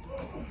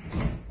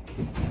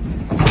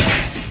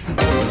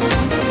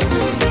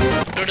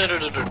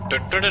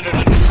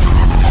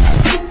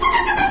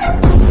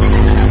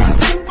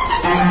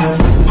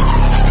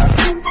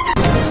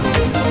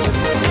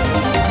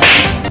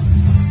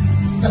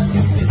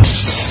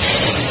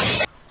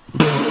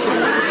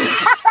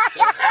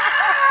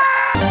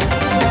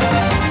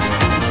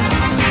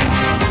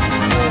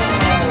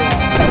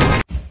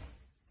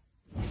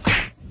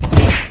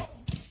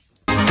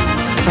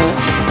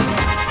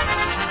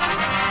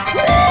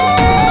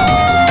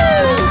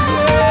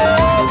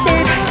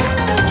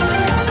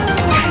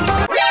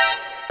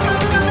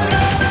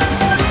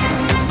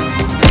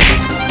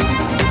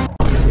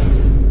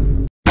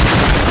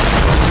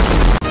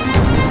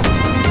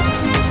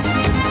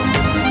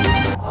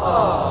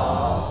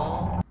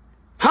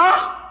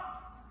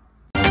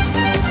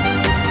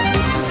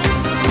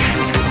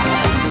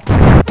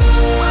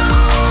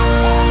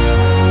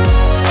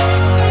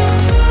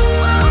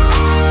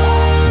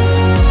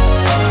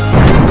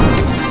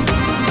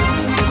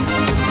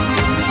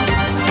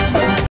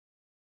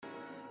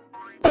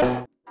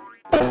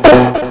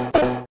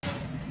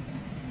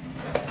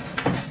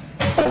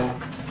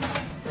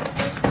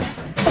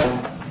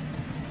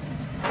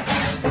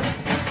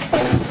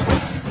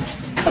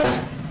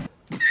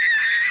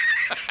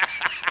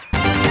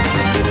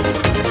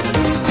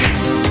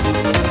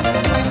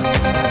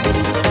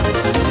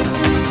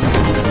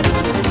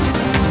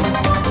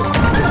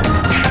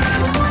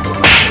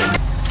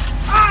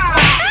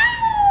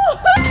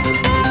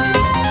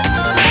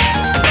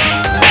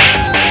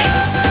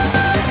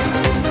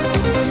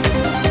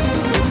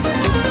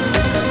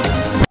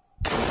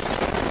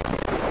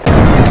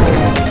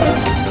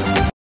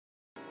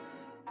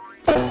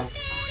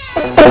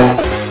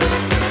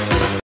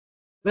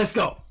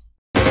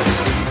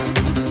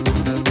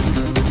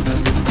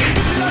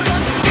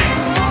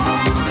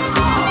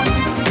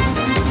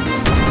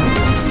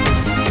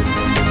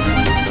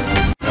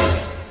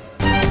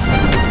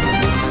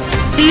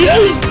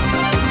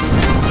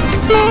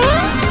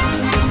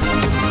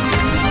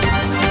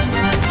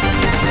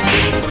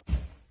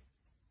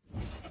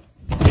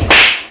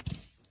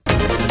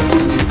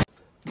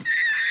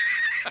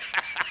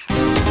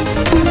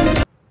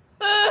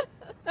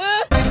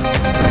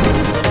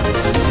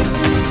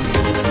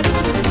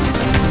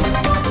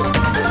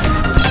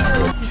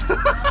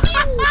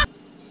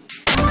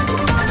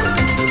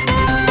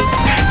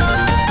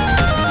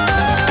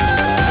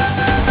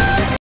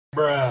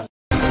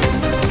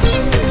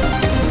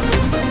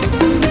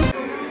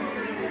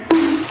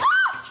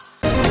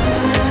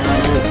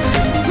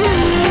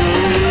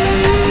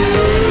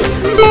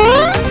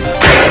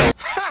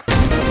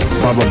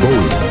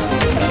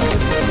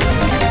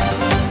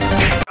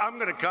 I'm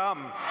gonna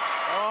come.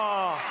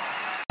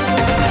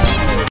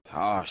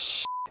 Oh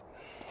shit.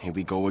 Here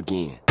we go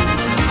again.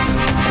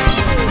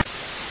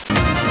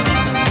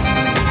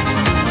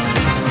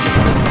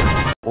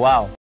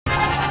 Wow.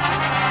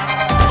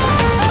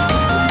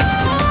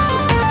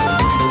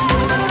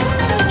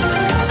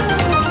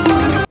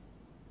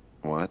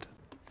 What?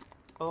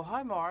 Oh,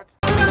 hi, Mark.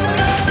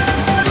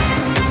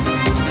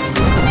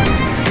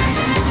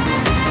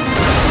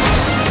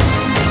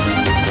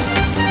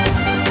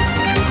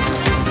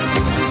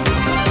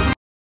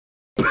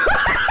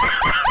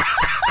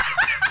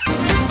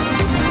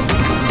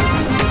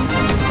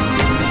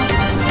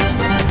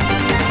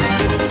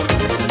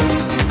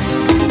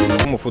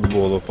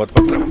 Футболу под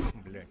блядь.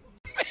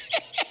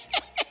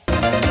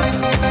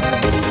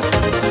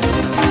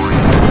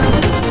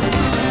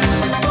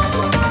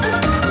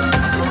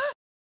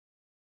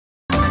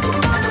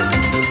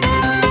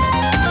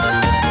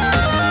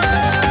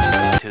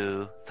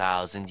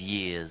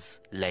 Years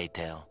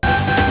later.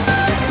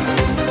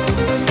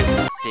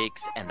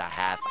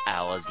 6.5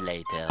 hours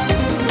later.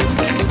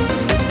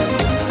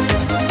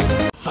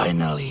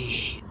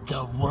 Finally,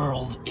 the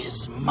world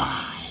is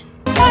mine.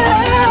 Why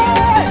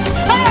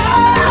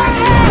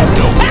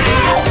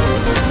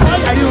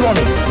are you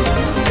running?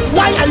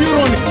 Why are you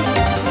running?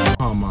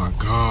 Oh my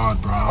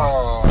god, bro.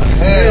 Oh,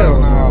 hell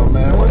no,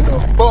 man. What the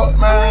fuck,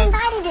 man?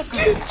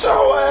 Get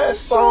your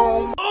ass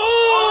on.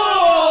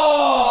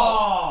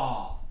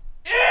 Oh!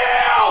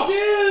 Ew!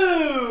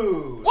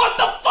 Dude! What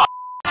the fuck?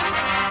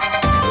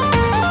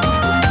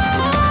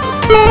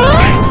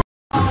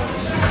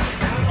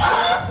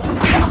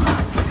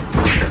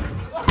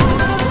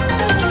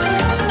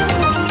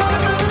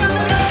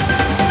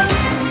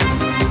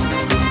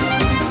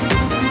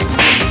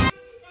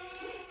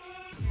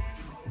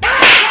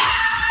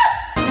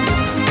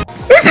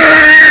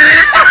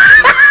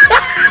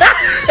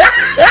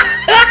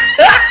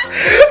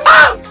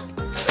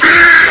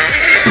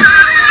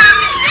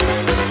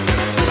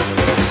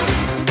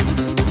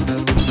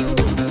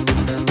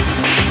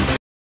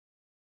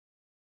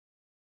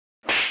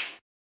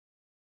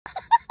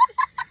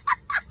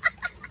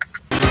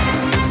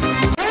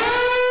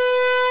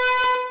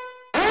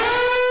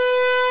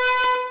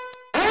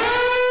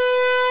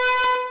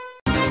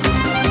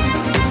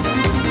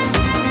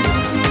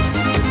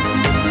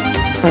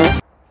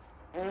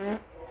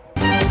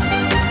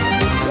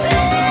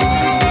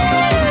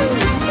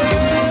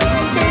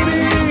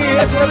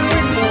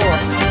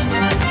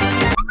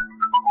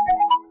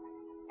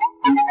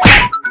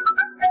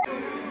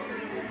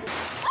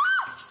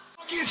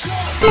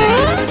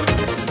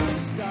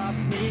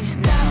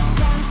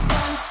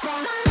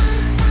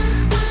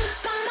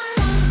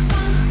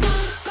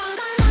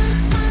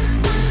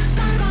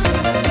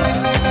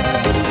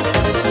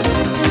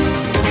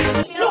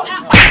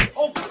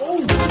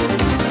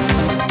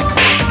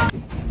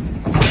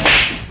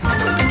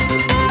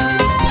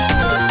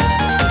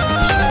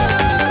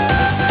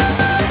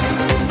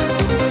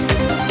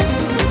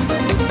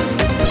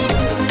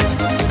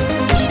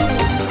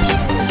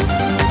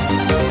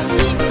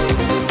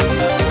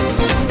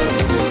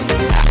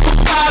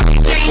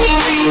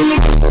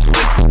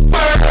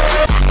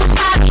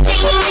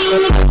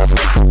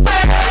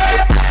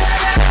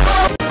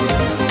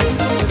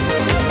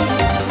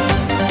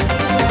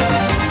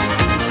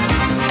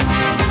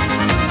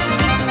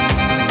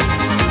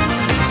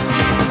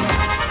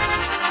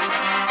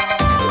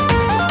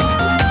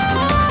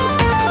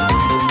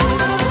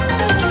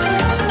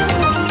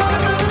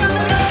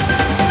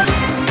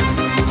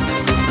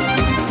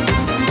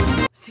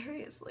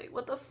 Seriously,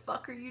 what the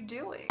fuck are you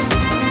doing?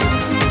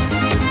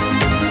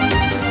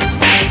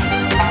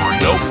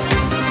 Nope.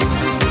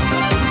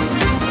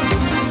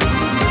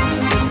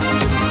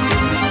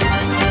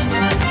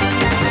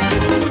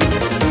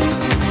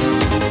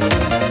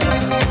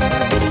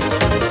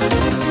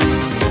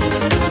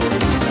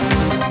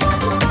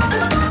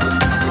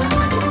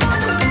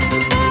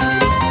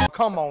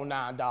 Come on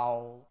now,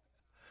 dog.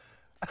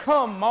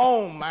 Come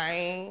on,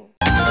 man.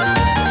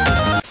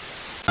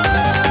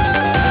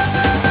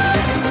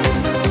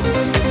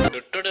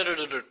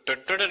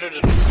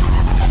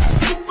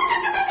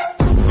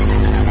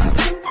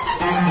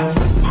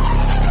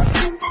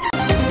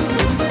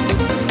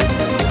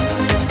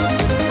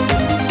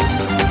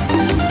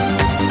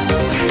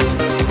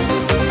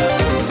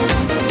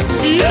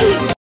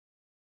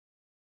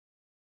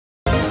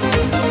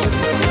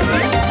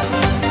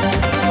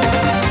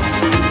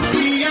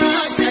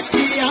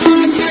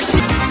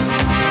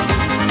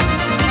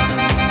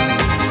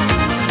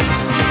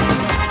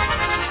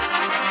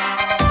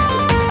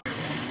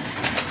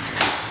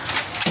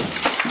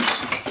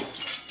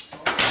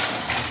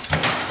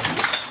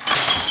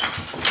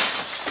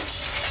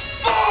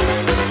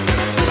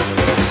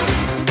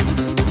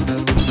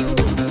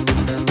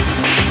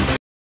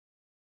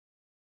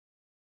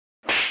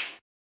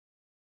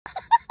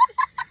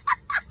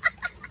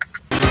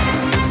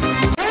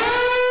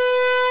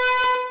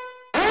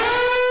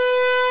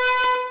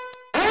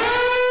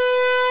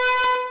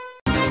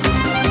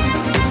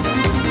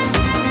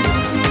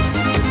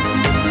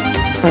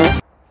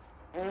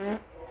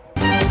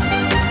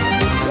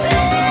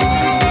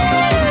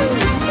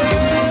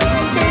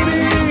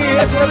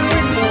 That's what I'm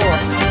waiting for.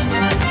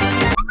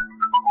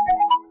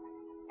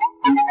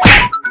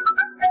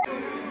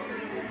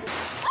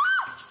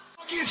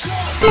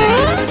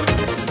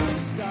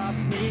 Stop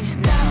me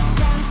now.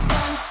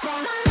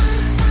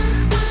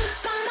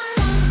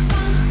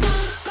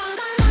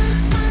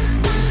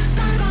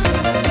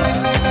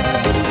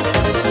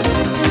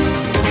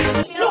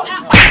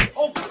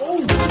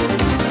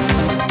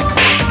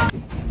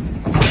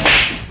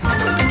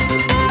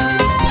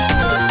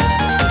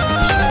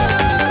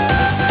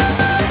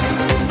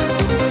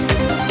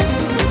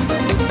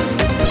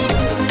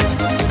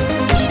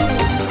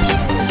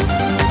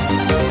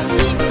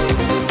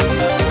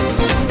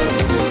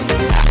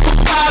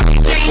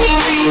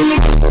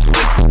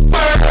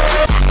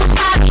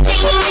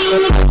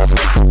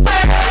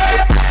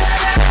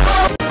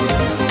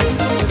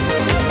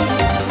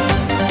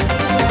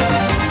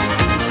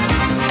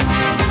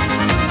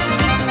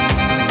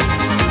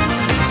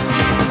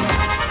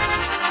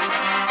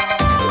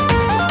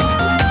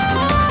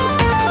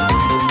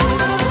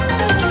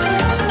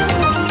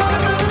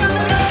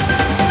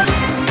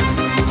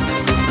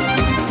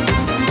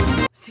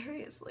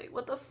 Seriously,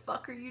 what the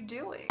fuck are you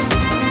doing?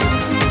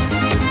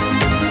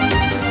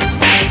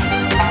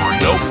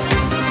 Nope.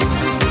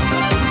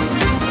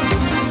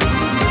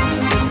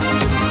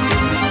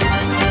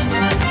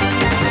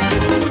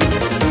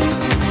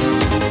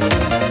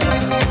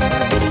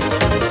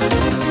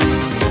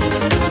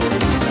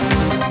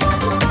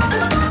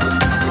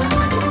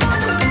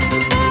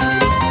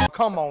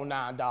 Come on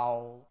now,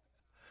 dog.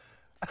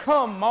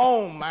 Come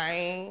on,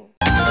 man.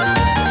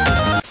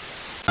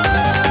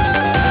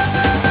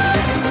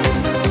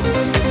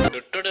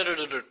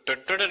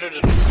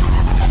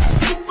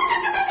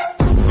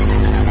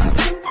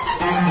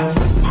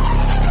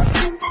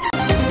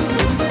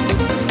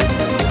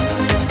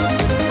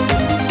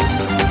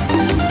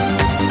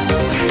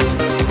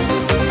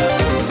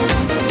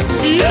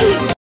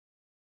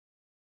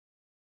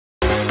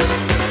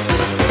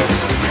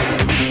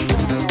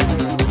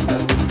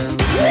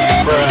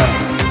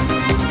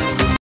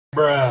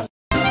 Bruh.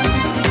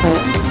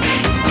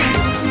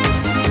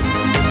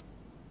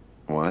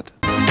 What?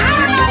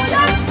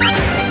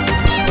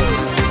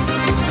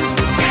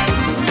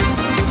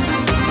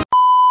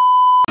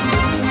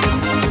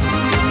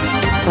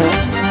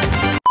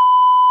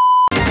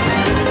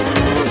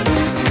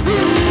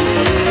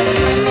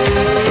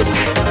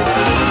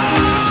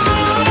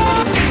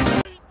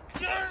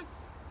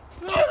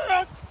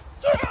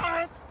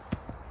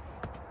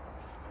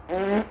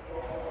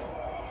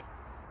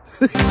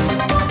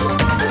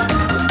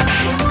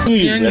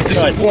 Я не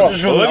знаю.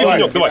 Лови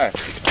денек, давай.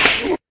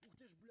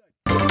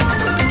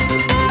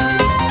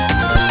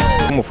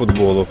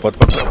 Футболу под.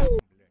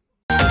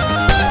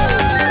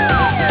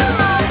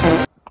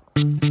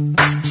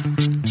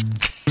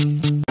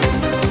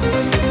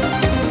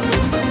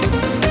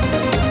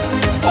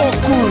 О,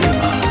 курва!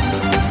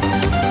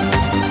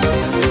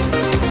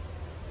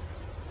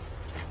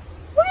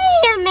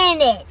 Wait a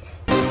minute!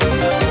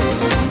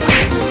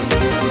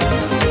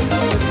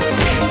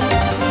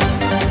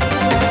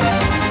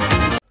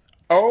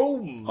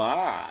 Oh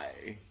my.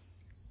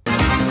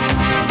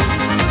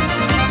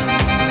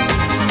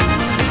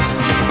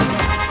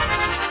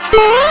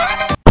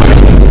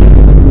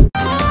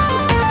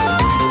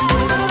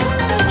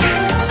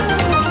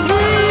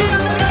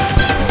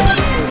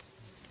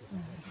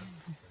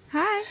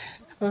 Hi.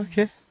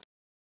 Okay.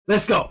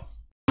 Let's go.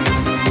 Good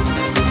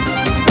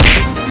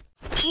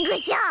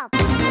job!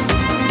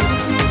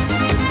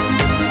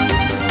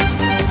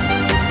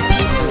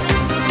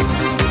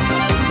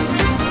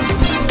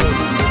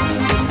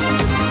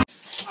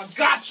 I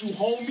got you,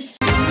 homie.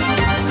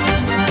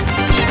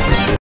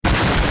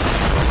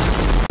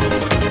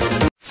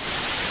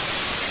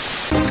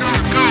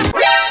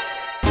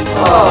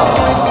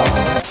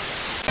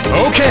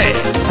 Okay.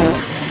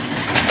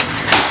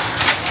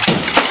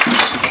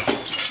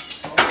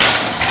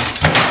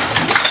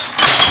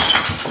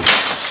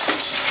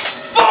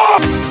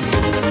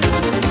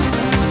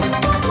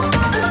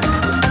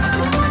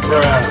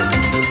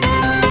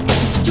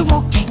 You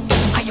okay?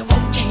 Are you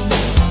okay?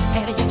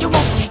 Hey, you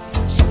okay?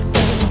 So,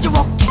 you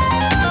okay?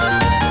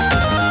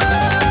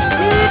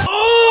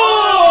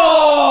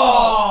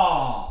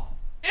 Oh!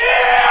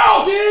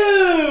 Ew!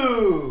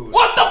 Dude!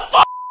 What the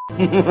fuck?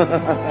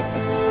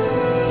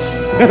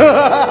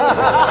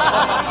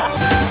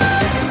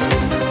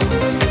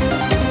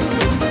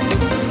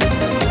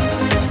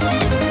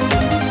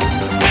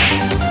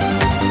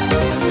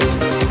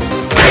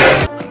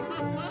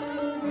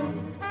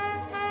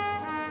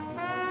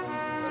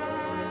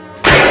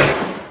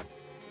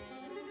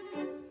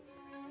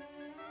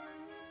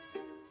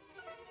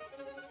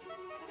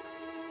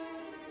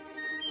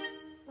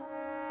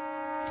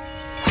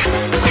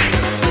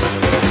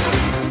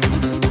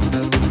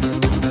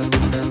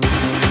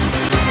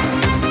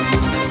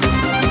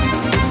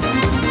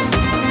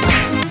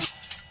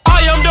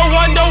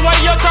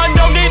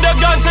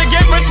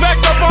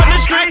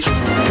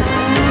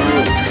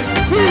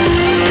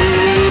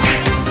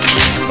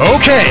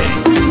 Okay.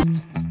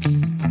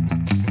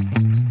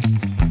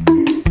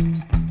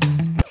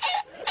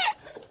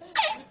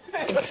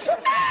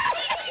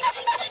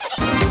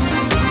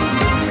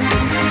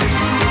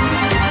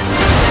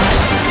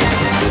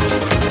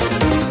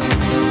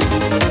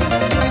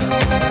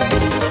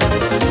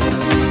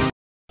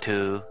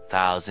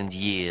 2,000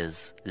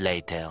 years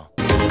later.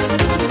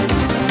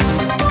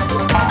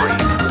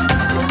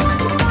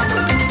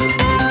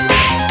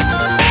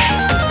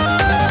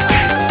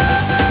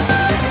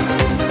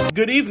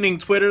 Good evening,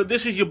 Twitter.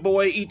 This is your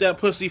boy, Eat That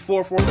Pussy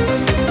 44.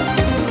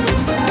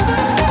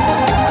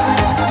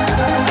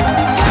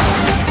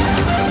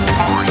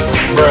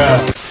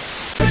 Bruh.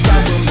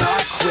 I will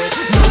not quit,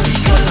 no,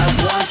 because I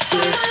want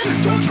this.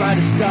 Don't try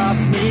to stop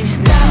me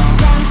now.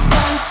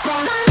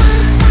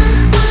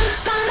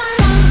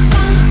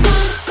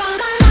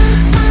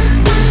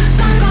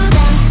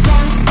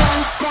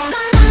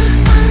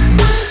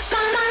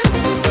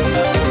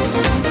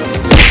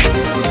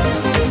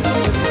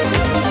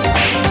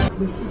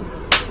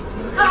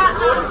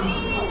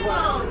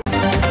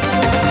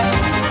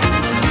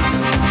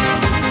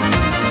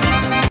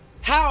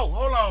 How?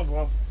 Hold on,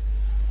 bro.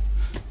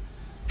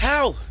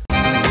 How?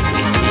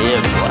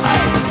 Yeah, boy.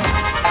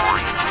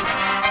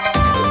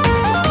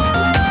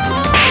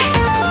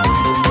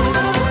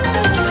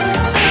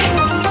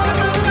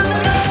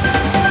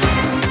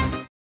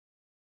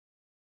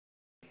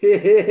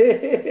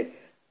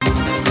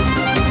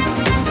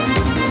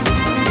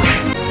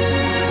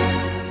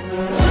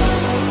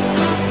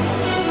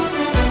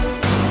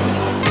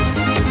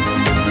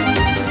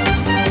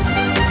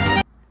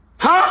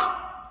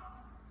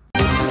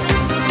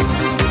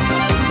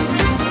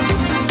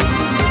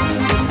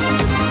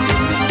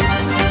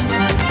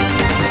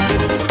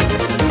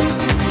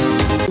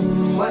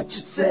 What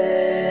you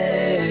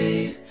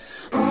say?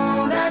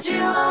 That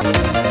you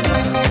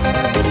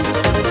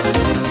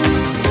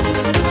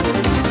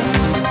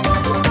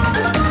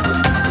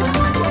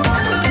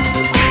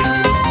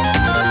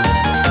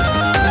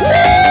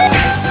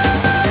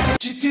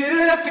You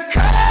didn't have to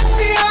cut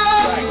me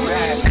off.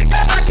 Say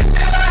that I could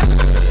never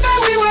know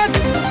we were.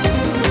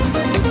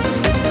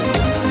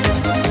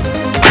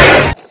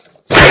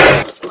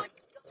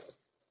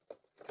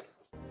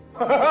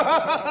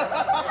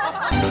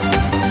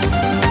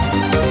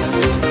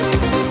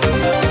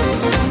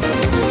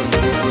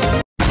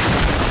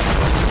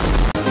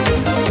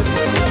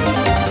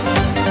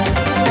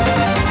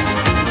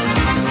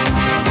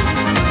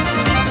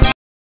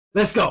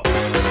 Let's go.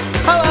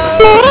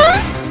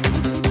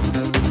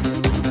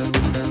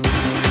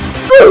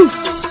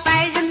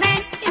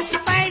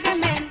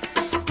 Spider-Man,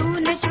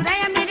 तूने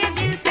चुराया मेरे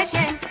दिल का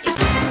चैन।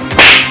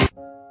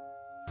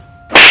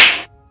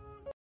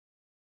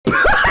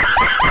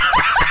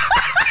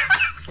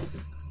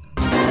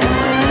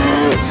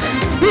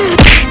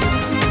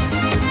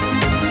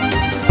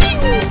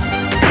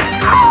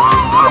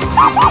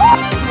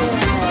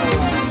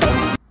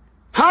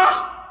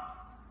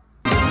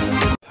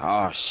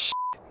 Oh shit.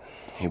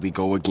 Here we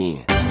go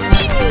again.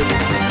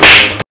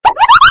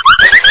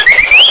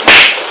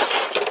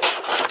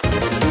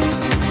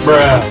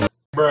 Bruh.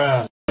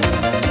 Bruh.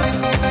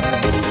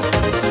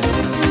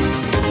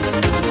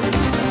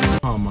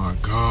 Oh my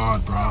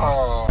god, bro.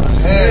 Oh,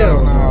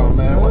 hell no,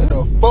 man. What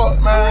the fuck,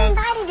 man?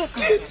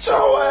 Get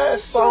your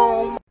ass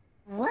on.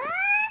 What?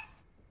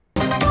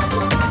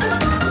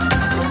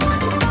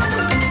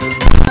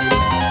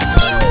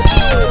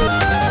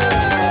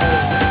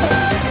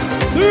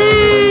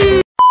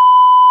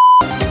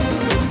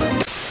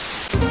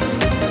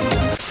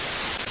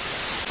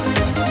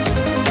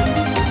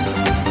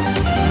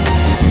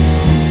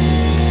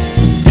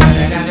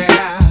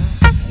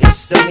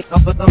 It's the hit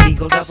of the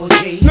Amigo Double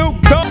G.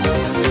 Snoop Dogg.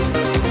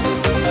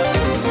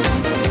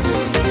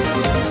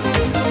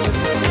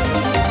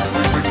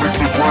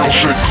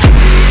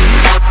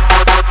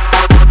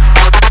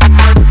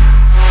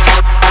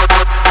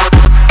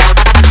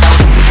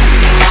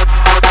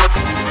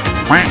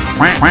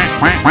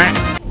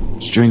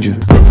 Stranger.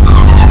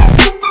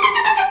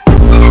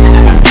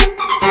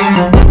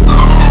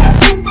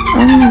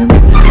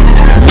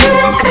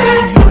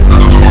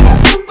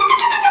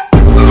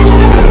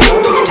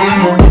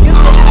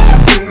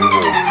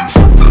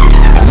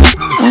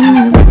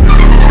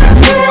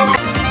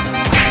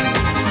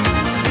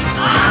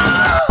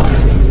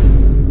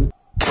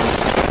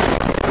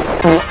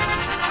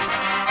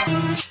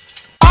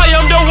 I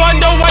am the one,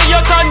 the way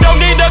your son don't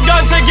need a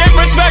gun to get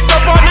respect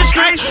up on the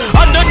street.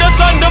 Under the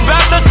sun, the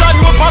bastard son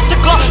will pop the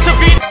clock to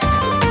feed.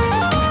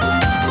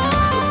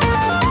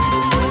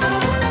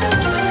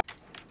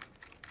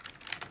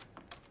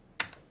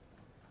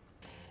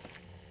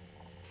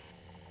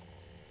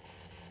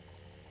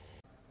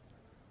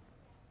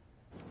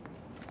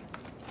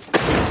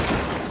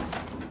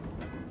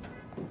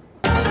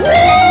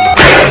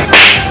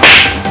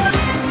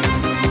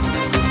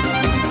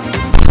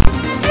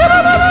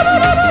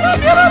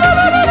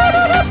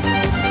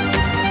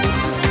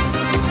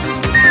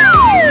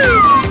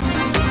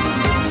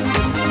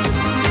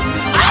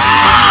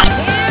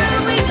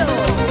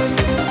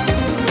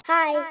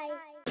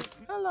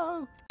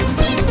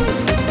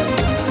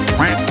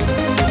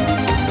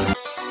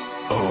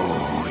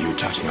 Oh, you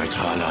touch my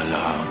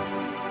tra-la-la.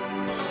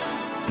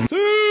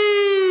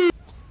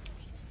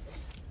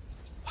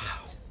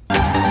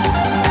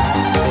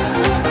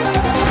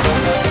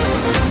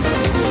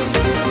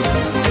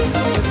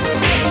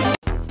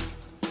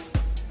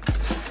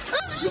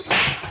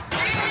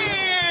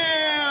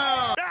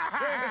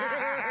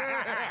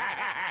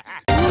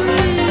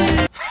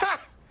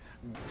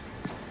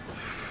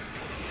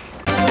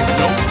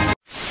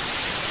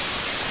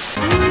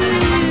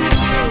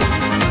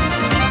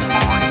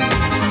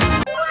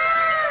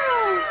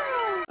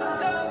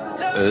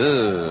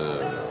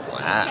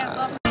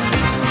 Wow.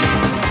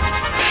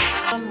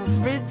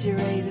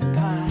 Refrigerated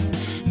pie.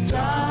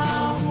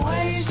 Dumb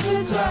ways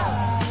to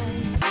die.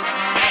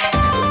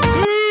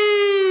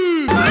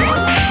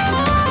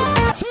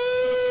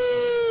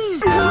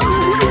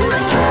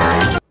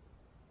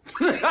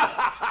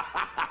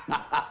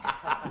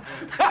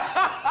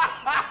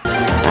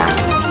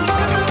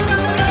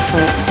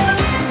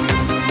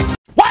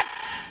 What?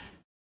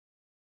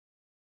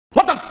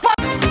 What the fuck?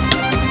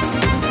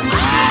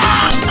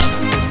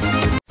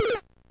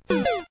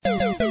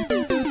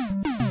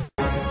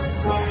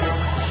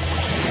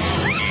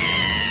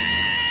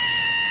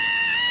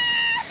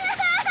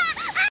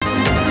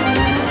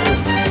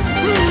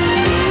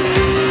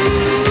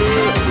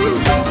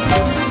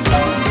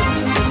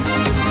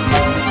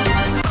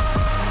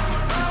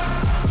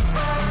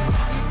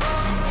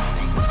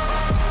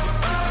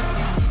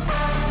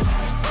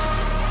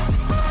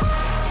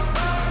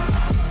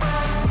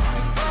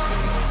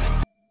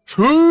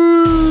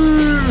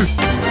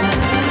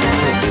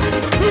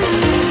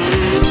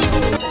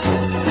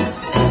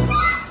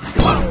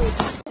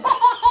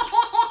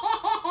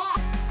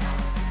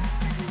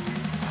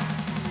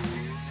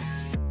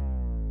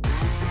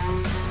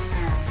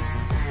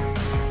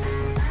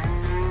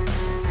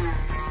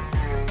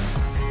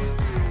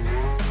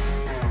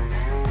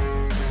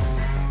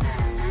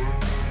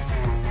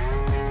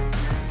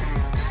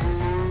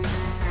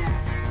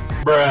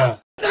 Bruh.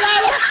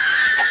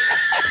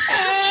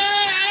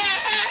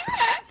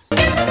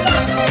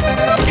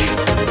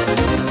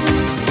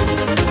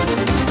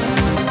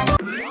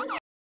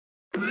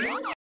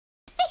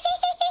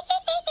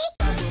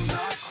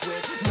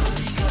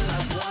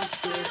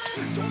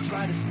 Don't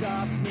try to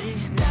stop me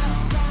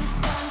now.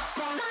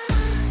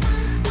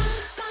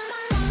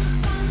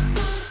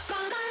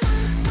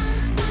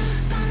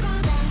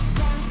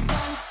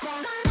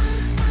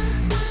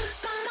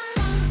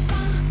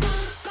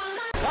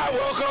 I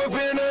woke up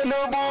in a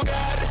new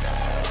Bugatti.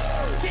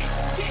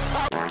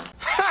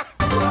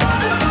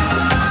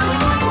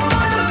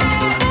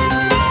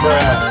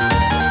 Bruh.